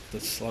that's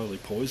slowly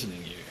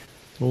poisoning you.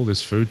 All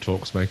this food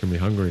talk's making me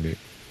hungry, Nick.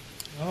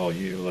 Oh,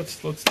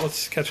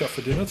 let's catch up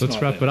for dinner tonight.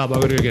 Let's wrap it up.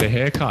 I've got to go get a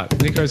haircut.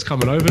 Nico's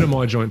coming over to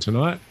my joint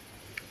tonight.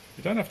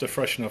 You don't have to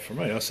freshen up for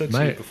me. I said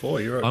to you before,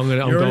 I'm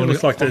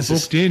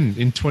booked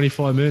in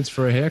 25 minutes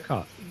for a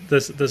haircut.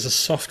 There's a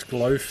soft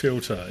glow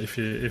filter. If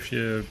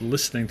you're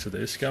listening to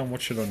this, go and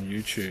watch it on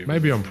YouTube.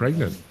 Maybe I'm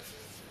pregnant.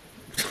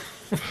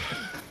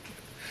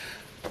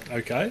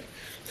 Okay.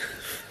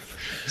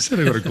 You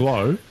said I got a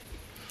glow.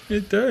 You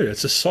do.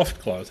 It's a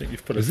soft glow. I think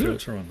you've put a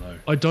filter on though.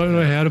 I don't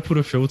know how to put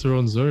a filter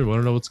on Zoom. I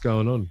don't know what's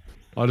going on.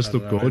 I just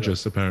look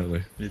gorgeous,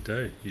 apparently. You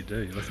do. You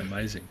look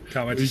amazing.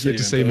 Can't wait to see you. You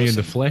get to see me in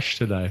the flesh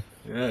today.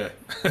 Yeah,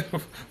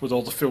 with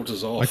all the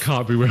filters off. I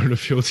can't be wearing a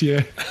filter.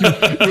 Yeah,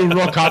 you'll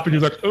rock up and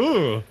you're like,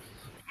 oh.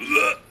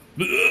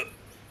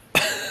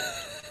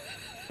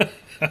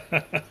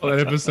 That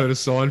episode of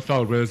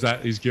Seinfeld where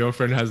there's his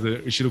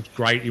girlfriend she looks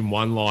great in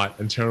one light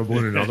and terrible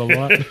in another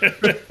light.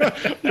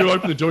 You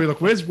open the door, you're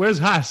like, where's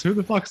Hass? Who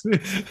the fuck's this?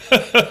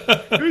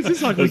 Who's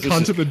this ugly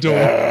cunt at the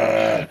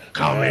door?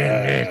 Come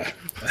in, Nick.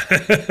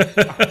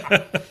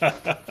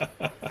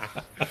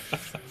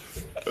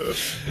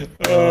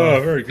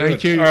 Oh, very good.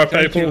 Thank you. All right,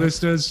 Thank you,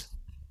 listeners.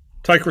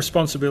 Take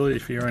responsibility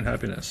for your own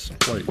happiness,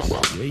 please.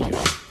 Yeah.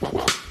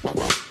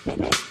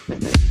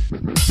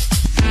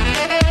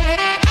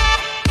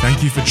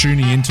 Thank you for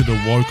tuning in to the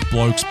Woke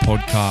Blokes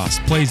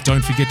podcast. Please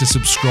don't forget to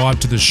subscribe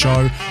to the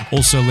show.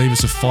 Also leave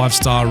us a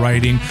 5-star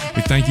rating.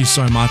 We thank you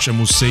so much and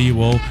we'll see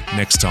you all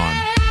next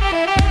time.